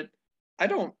favorite. I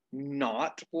don't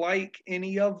not like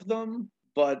any of them,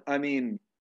 but I mean,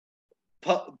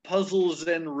 puzzles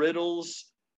and riddles,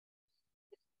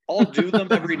 I'll do them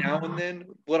every now and then.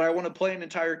 Would I want to play an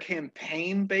entire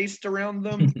campaign based around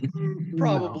them?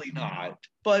 Probably not.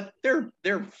 But they're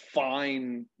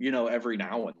fine, every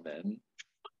now and then.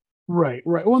 Right.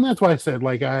 Well, and that's why I said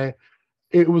like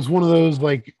it was one of those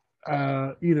like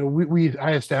I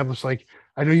established like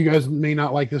I know you guys may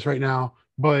not like this right now,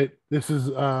 but this is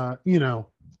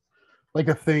like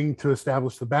a thing to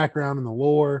establish the background and the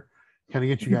lore, kind of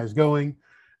get you guys going,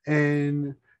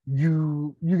 and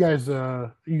you guys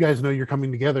know you're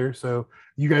coming together, so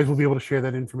you guys will be able to share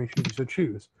that information if you so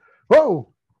choose. Whoa.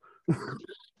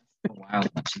 Wow,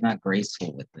 she's not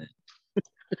graceful with it.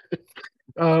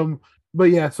 But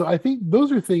yeah, so I think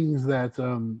those are things that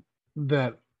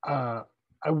I,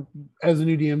 as a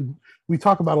new DM, we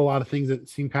talk about a lot of things that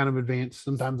seem kind of advanced.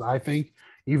 Sometimes I think,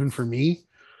 even for me,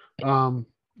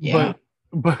 Yeah.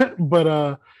 but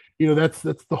that's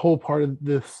the whole part of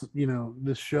this,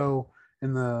 this show,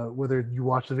 and whether you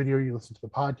watch the video or you listen to the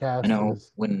podcast. I know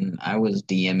when I was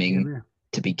DMing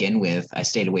to begin with, I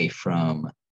stayed away from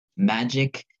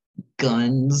magic,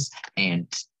 guns, and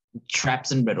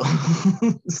traps and riddles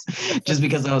just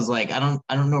because I was like, I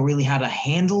don't know really how to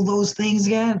handle those things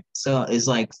yet. So it's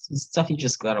like stuff you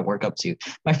just gotta work up to.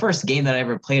 My first game that I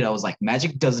ever played, I was like,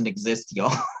 magic doesn't exist,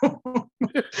 y'all. I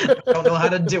don't know how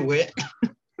to do it.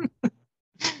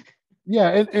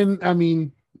 Yeah, and I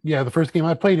mean, yeah, the first game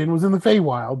I played in was in the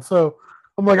Feywild, so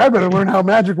I'm like, I better learn how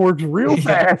magic works real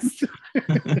fast.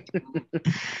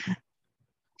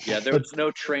 Yeah, there was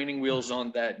no training wheels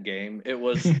on that game. It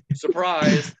was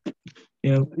surprise.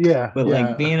 Yeah. But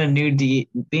like being a new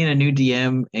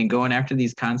DM and going after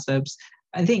these concepts,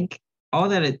 I think all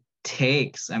that it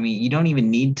takes, I mean, you don't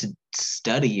even need to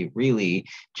study really.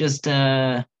 Just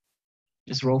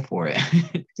roll for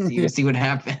it. see what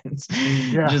happens.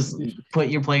 Yeah. Just put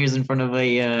your players in front of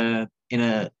a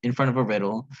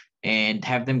riddle and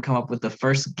have them come up with the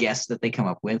first guess that they come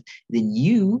up with. Then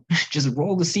you just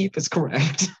roll to see if it's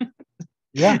correct.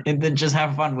 Yeah. And then just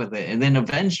have fun with it. And then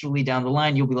eventually down the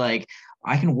line, you'll be like,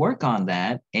 I can work on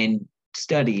that and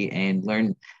study and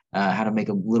learn how to make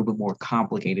a little bit more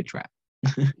complicated trap.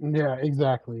 Yeah,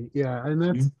 exactly. Yeah.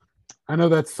 And I know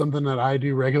that's something that I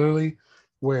do regularly,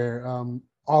 where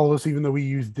all of us, even though we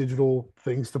use digital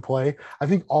things to play, I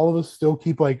think all of us still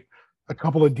keep like a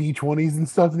couple of D20s and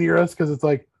stuff near us, because it's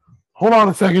like, hold on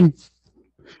a second,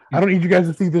 I don't need you guys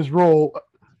to see this roll.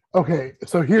 Okay,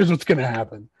 so here's what's gonna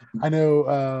happen. I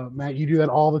know, Matt, you do that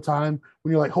all the time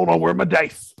when you're like, hold on, where are my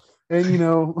dice?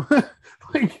 And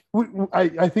like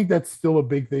I think that's still a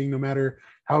big thing, no matter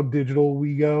how digital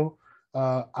we go.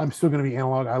 I'm still gonna be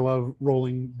analog. I love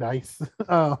rolling dice.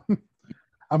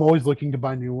 I'm always looking to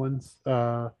buy new ones.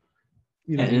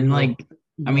 And like,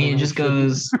 I mean, it just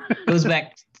goes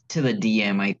back to the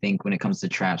DM. I think when it comes to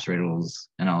traps, riddles,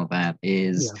 and all of that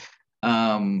is,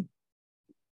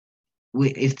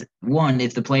 if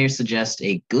the player suggests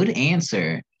a good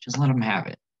answer, just let them have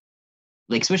it.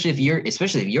 Like, especially if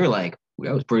you're like,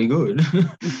 that was pretty good.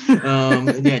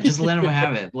 Yeah, just let them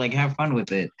have it. Like, have fun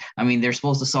with it. I mean, they're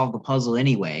supposed to solve the puzzle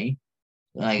anyway.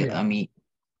 Like, I mean,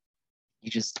 you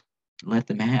just let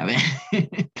them have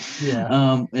it.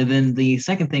 Yeah. And then the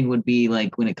second thing would be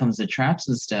like, when it comes to traps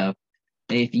and stuff,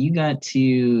 if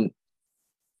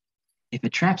a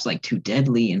trap's like too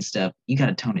deadly and stuff, you got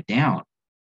to tone it down.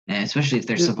 And especially if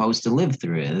they're supposed to live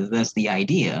through it. That's the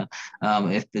idea.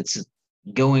 If it's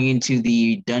going into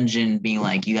the dungeon being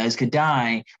like, you guys could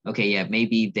die. Okay, yeah,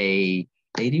 maybe they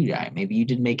do die. Maybe you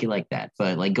did make it like that.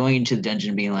 But like going into the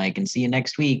dungeon being like, and see you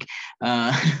next week.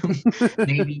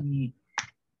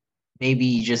 Maybe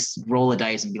you just roll a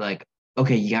dice and be like,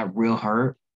 okay, you got real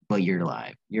hurt, but you're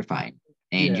alive. You're fine.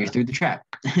 And you're through the trap.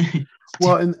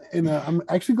 Well, and I'm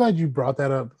actually glad you brought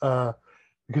that up,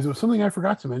 because it was something I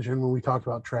forgot to mention when we talked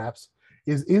about traps.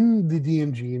 Is in the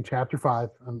DMG in Chapter 5.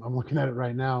 I'm looking at it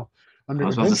right now. I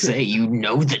was about to say,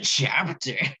 the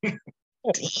chapter.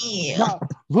 Damn.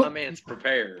 Look, my man's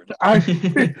prepared.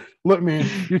 Look, man,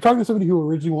 you're talking to somebody who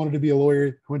originally wanted to be a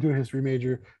lawyer, who went to a history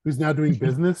major, who's now doing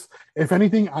business. If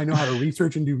anything, I know how to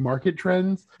research and do market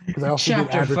trends, because I also did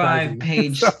Chapter 5,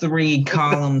 page 3,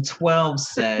 column 12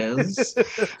 says.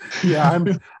 Yeah,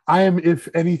 I am. If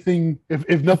anything,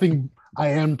 if nothing, I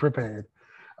am prepared.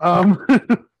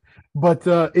 But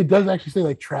it does actually say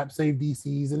like trap save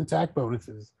DCs and attack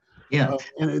bonuses. Yeah,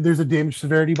 and there's a damage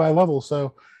severity by level.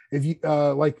 So if you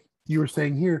like you were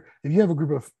saying here, if you have a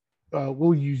group of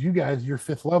we'll use you guys, your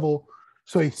 5th level,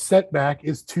 so a setback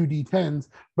is 2d10s,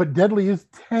 but deadly is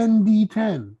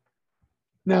 10d10.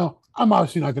 Now, I'm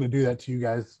obviously not going to do that to you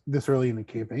guys this early in the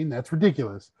campaign. That's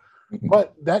ridiculous.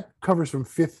 But that covers from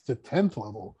 5th to 10th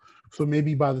level. So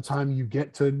maybe by the time you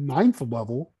get to 9th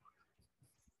level,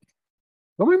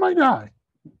 somebody might die.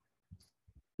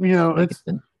 It's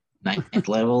 9th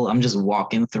level. I'm just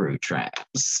walking through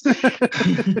traps.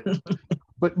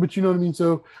 But you know what I mean?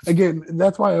 So again,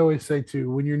 that's why I always say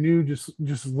too, when you're new, just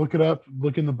look it up,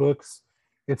 look in the books.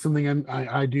 It's something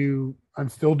I do. I'm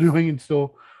still doing, and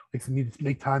still like need to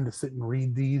make time to sit and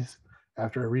read these.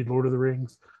 after I read Lord of the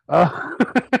Rings.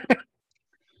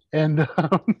 And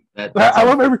That's I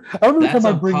love every that's time I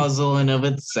a bring puzzle in of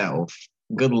itself.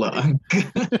 Good luck.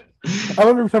 I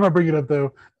love every time I bring it up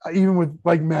though. Even with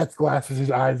like Matt's glasses,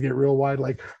 his eyes get real wide.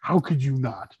 Like, how could you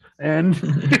not? And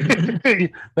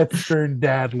that stern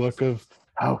dad look of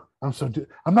how I'm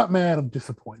not mad. I'm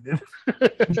disappointed.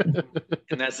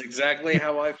 And that's exactly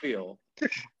how I feel.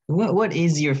 What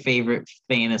is your favorite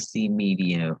fantasy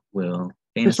media, Will?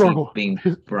 Fantasy Historical, being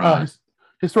broad.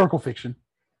 historical fiction.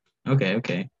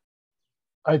 Okay.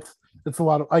 It's a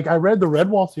lot of like I read the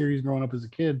Redwall series growing up as a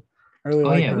kid. I really Oh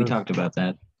like yeah, we those. talked about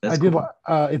that. That's I did. cool.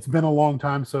 It's been a long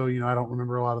time, so I don't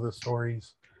remember a lot of the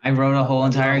stories. I wrote a whole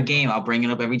entire well. game. I'll bring it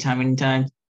up anytime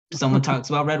someone talks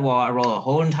about Redwall. I wrote a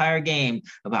whole entire game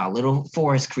about little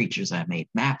forest creatures. I made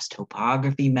maps,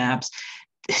 topography maps,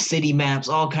 city maps,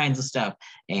 all kinds of stuff,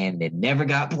 and it never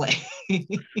got played.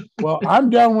 Well,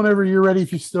 I'm down whenever you're ready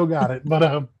if you still got it.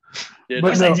 But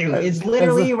Yes, no, I do. It's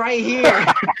literally right here.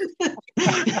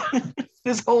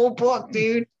 This whole book,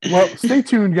 dude. Well, stay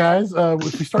tuned, guys.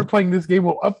 If we start playing this game,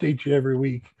 we'll update you every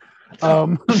week.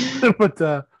 But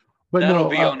That'll no,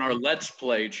 be on our Let's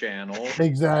Play channel.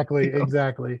 Exactly.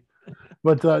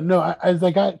 But no, as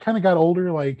I kind of got older,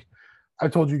 like I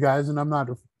told you guys, and I'm not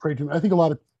afraid to. I think a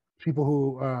lot of people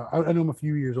who I know I'm a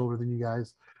few years older than you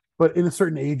guys, but in a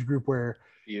certain age group where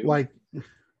like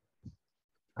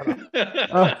I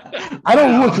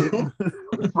don't look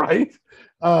it right,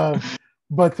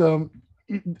 but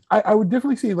I would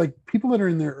definitely say like people that are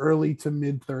in their early to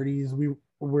mid 30s. I'm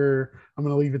going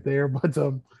to leave it there, but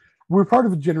we're part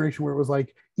of a generation where it was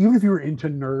like even if you were into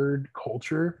nerd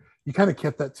culture, you kind of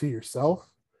kept that to yourself,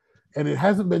 and it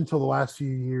hasn't been until the last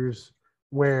few years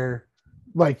where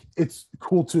like it's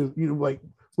cool to like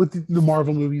with the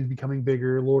Marvel movies becoming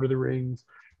bigger, Lord of the Rings,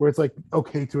 where it's like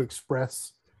okay to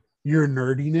express your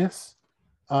nerdiness.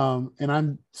 And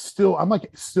I'm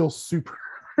still super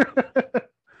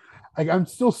like I'm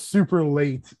still super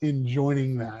late in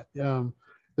joining that.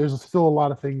 There's still a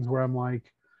lot of things where I'm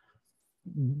like,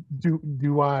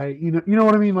 do I you know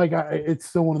what I mean? Like it's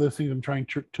still one of those things I'm trying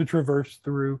to traverse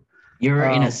through. You're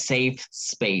in a safe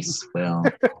space, Will.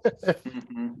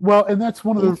 Well, and that's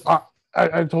one of the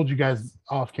I told you guys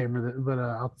off camera, but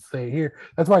I'll say it here.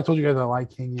 That's why I told you guys I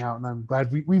like hanging out, and I'm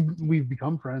glad we've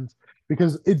become friends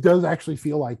because it does actually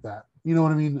feel like that. You know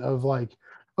what I mean? Of like,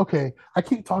 okay, I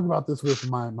can't talk about this with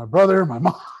my brother, my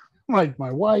mom, like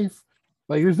my wife.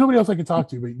 Like, there's nobody else I can talk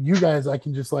to, but you guys, I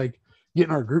can just like get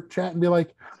in our group chat and be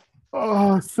like,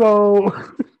 oh,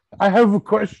 so I have a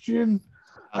question.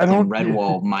 I don't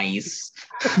Redwall mice.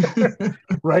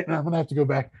 Right now, I'm gonna have to go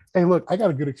back. Hey, look, I got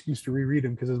a good excuse to reread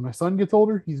him because as my son gets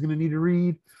older, he's gonna need to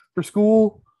read for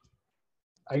school.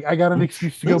 I got an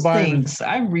excuse to go buy things.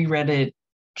 I reread it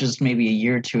just maybe a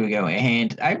year or two ago,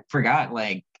 and I forgot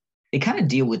like they kind of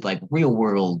deal with like real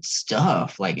world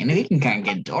stuff, like, and it can kind of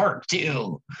get dark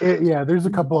too. Yeah, there's a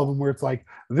couple of them where it's like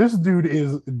this dude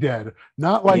is dead,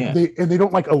 not like they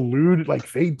don't like allude like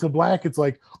fade to black. It's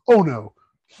like, oh no,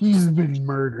 he's been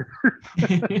murdered.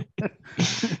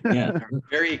 Yeah,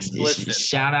 very explicit.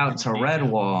 Shout out to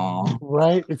Redwall.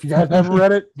 Right? If you guys haven't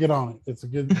read it, get on it. It's a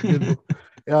good book.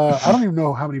 I don't even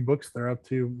know how many books they're up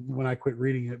to when I quit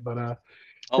reading it, but a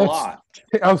lot.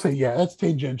 I would say that's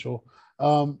tangential.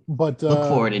 But look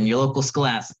for it in your local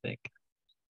Scholastic.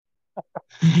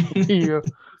 Yeah.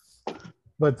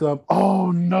 But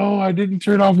oh no, I didn't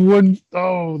turn off one.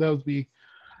 Oh, that was the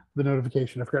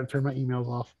notification. I forgot to turn my emails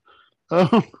off.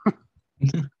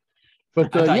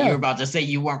 But I thought you were about to say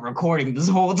you weren't recording this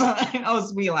whole time. I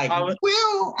was like,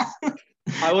 Will.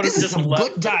 I would have just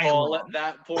left the call at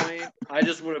that point. I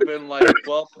just would have been like,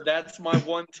 well, that's my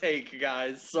one take,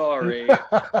 guys. Sorry.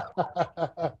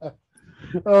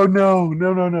 Oh no.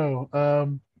 No,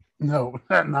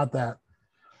 not that.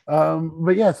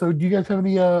 But yeah, so do you guys have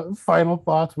any final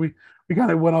thoughts? We kind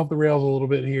of went off the rails a little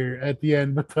bit here at the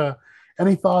end, but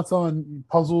any thoughts on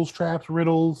puzzles, traps,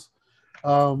 riddles,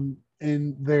 and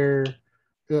their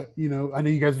I know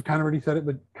you guys have kind of already said it,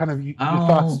 but kind of your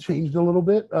thoughts changed a little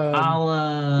bit.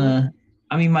 I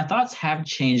mean, my thoughts have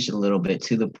changed a little bit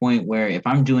to the point where if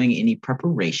I'm doing any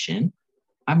preparation,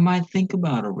 I might think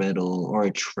about a riddle or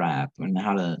a trap and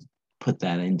how to put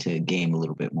that into a game a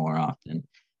little bit more often.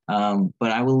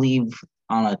 But I will leave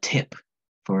on a tip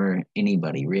for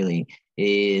anybody really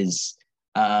is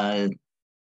try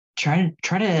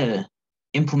to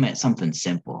implement something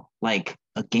simple like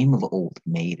a game of Old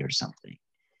Maid or something.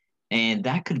 And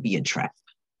that could be a trap.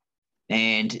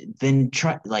 And then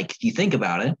you think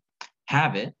about it,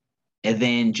 have it, and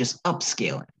then just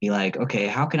upscale it. Be like, okay,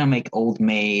 how can I make Old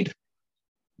Maid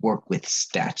work with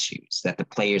statues, that the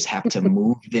players have to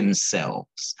move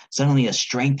themselves. Suddenly a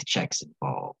strength check's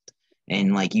involved.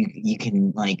 And like you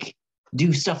can like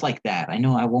do stuff like that. I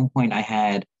know at one point I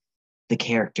had the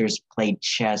characters played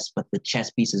chess, but the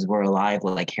chess pieces were alive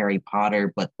like Harry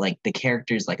Potter, but like the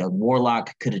characters, like a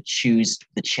warlock could have choose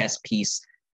the chess piece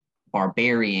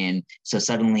barbarian. So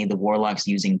suddenly the warlock's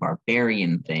using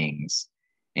barbarian things.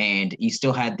 And you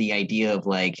still had the idea of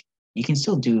like, you can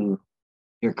still do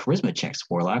your charisma checks,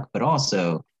 warlock, but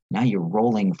also now you're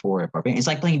rolling for a barbarian. It's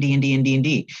like playing D&D and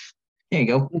D&D. There you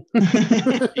go.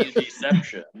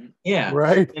 Deception. Yeah.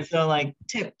 Right. And so like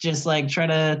tip, just like try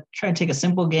to take a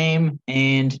simple game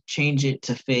and change it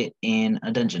to fit in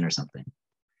a dungeon or something.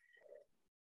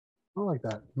 I like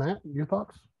that. Matt, your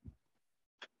thoughts?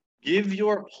 Give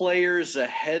your players a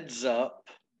heads up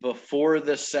before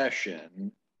the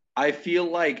session. I feel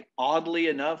like, oddly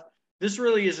enough, this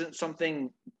really isn't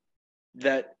something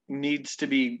that needs to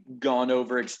be gone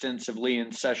over extensively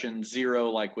in session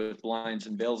 0, like with blinds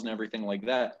and veils and everything like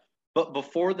that. But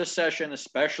before the session,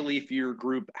 especially if your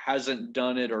group hasn't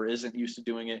done it or isn't used to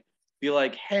doing it, be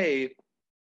like, hey,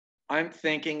 I'm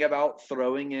thinking about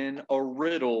throwing in a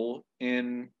riddle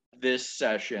in this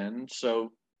session.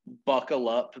 So buckle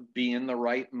up, be in the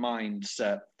right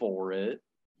mindset for it.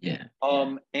 Yeah.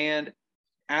 And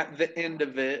at the end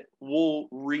of it, we'll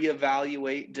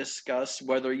reevaluate, discuss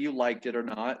whether you liked it or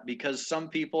not, because some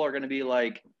people are going to be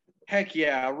like, heck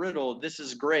yeah, riddle, this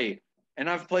is great. And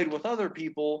I've played with other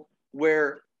people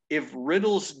where if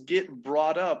riddles get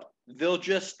brought up, they'll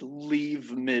just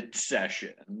leave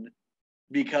mid-session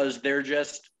because they're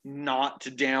just not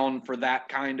down for that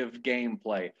kind of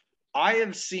gameplay. I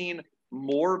have seen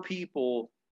more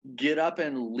people get up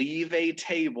and leave a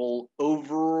table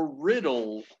over a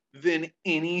riddle than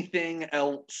anything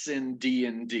else in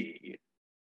D&D.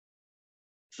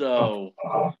 So,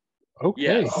 Okay.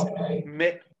 yes,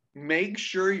 make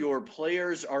sure your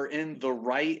players are in the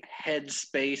right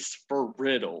headspace for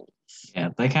riddles. Yeah,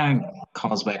 that kind of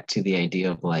calls back to the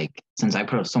idea of like, since I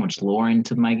put so much lore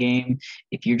into my game,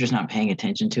 if you're just not paying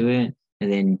attention to it, and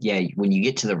then yeah, when you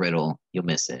get to the riddle, you'll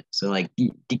miss it. So like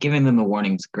giving them the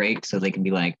warnings great, so they can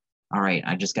be like, all right,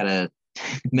 I just gotta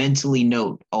mentally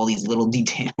note all these little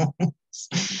details.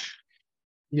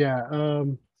 Yeah.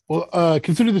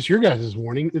 Consider this your guys'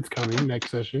 warning. It's coming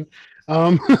next session.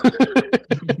 Obviously,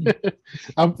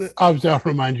 I'll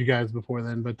remind you guys before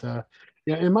then. But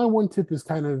yeah, and my one tip is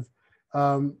kind of,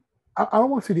 I don't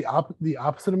want to say the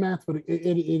opposite of Matt's, but it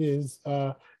is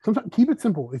sometimes keep it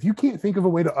simple. If you can't think of a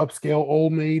way to upscale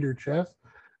Old Maid or chess,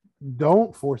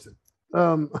 don't force it.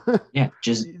 Yeah,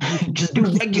 just do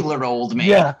regular Old Maid.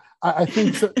 Yeah, I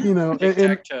think so. You know,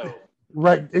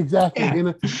 right, exactly.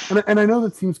 Yeah. And I know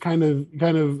that seems kind of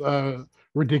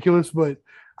ridiculous, but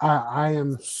I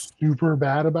am super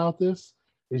bad about this.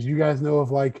 As you guys know,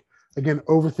 of like, again,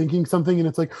 overthinking something, and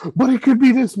it's like, but it could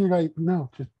be this, and you're like, no,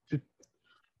 just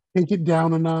take it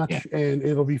down a notch, and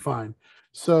it'll be fine.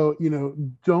 So, you know,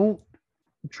 don't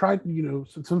try. You know,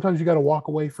 sometimes you got to walk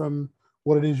away from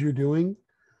what it is you're doing,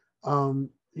 you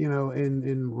know,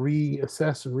 and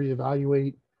reassess and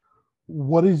reevaluate.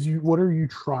 What are you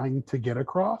trying to get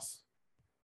across?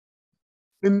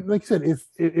 And like I said,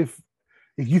 if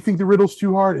you think the riddle's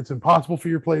too hard, it's impossible for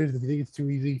your players. If you think it's too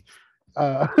easy,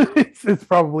 it's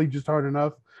probably just hard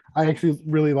enough. I actually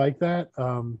really like that.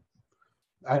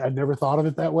 I never thought of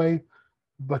it that way,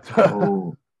 but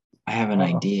I have an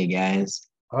idea, guys.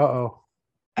 I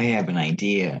have an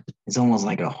idea. It's almost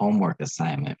like a homework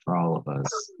assignment for all of us.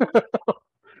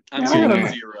 I'm doing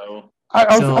 0. I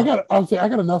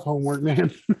got enough homework,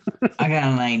 man. I got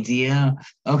an idea.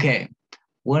 Okay,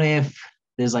 what if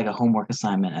there's like a homework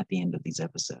assignment at the end of these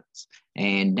episodes,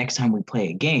 and next time we play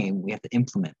a game, we have to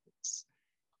implement this?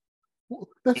 Well,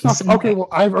 that's not okay. Well,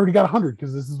 I've already got 100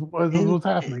 because this is what's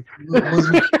happening.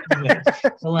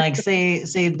 So, like, say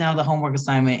now the homework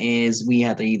assignment is we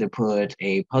have to either put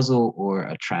a puzzle or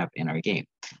a trap in our game,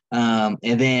 and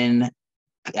then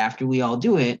after we all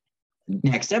do it,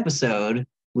 next episode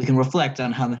we can reflect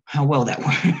on how well that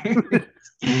worked.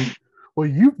 Well,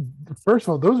 first of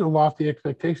all, those are lofty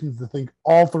expectations to think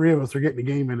all three of us are getting a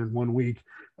game in 1 week.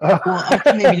 Well,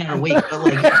 maybe not a week, but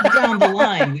like down the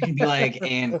line, we can be like,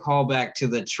 and call back to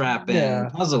the trap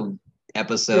and puzzle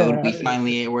episode. Yeah. We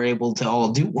finally were able to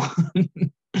all do one.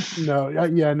 No,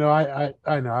 I know. I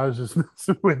was just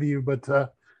messing with you, but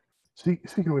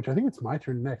speaking of which, I think it's my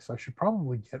turn next. So I should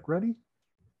probably get ready.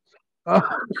 Like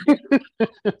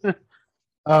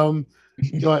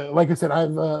I said,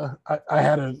 I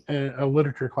had a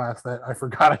literature class that I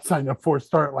forgot I signed up for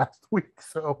start last week,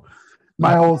 so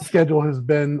my whole schedule has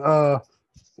been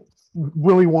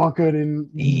Willy Wonka in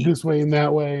this way and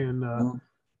that way, and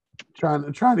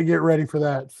trying to get ready for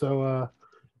that. So,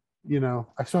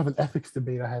 I still have an ethics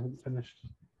debate I haven't finished.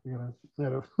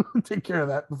 Gotta take care of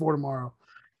that before tomorrow.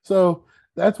 So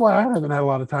that's why I haven't had a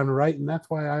lot of time to write, and that's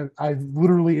why I've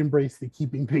literally embraced the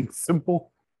keeping things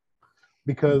simple,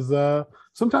 because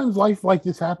sometimes life like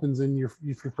this happens, and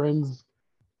if your friends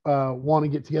want to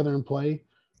get together and play.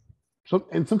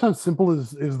 And sometimes simple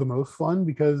is the most fun,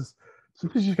 because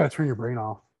sometimes you just got to turn your brain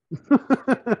off.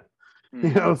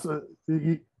 So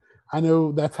I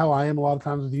know that's how I am a lot of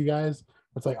times with you guys.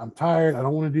 It's like, I'm tired. I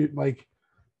don't want to do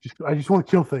I just want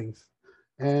to kill things,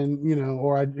 and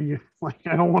or I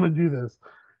don't want to do this,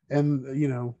 and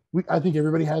I think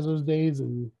everybody has those days,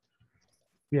 and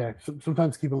yeah,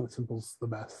 sometimes keeping it simple is the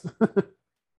best.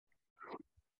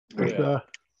 But,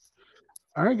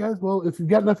 all right, guys. Well, if you've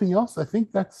got nothing else, I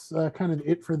think that's kind of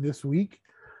it for this week.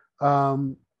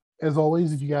 As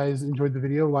always, if you guys enjoyed the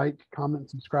video, like,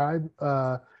 comment, subscribe.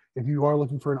 If you are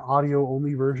looking for an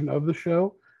audio-only version of the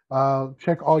show,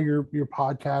 check all your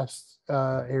podcast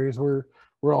areas. We're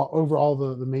all over all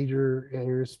the major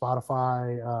areas: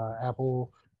 Spotify,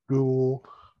 Apple, Google,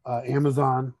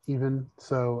 Amazon, even.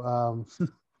 So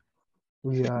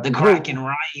the Kraken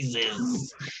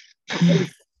rises.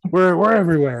 we're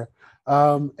everywhere.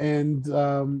 As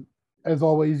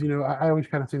always, I always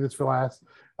kind of say this for last.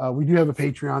 We do have a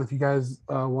Patreon if you guys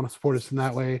want to support us in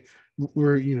that way.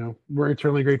 We're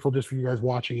eternally grateful just for you guys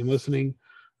watching and listening.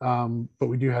 But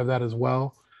we do have that as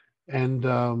well. And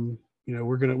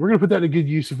we're gonna put that to good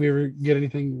use if we ever get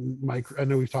anything. I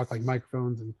know we've talked like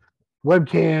microphones and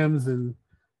webcams and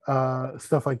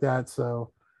stuff like that.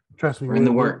 So trust me, we're in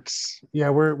the works.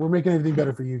 We're making everything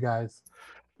better for you guys.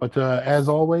 But as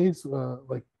always,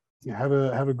 have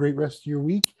a great rest of your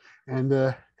week, and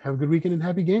have a good weekend and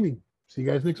happy gaming. See you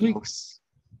guys next week.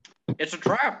 It's a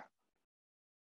trap.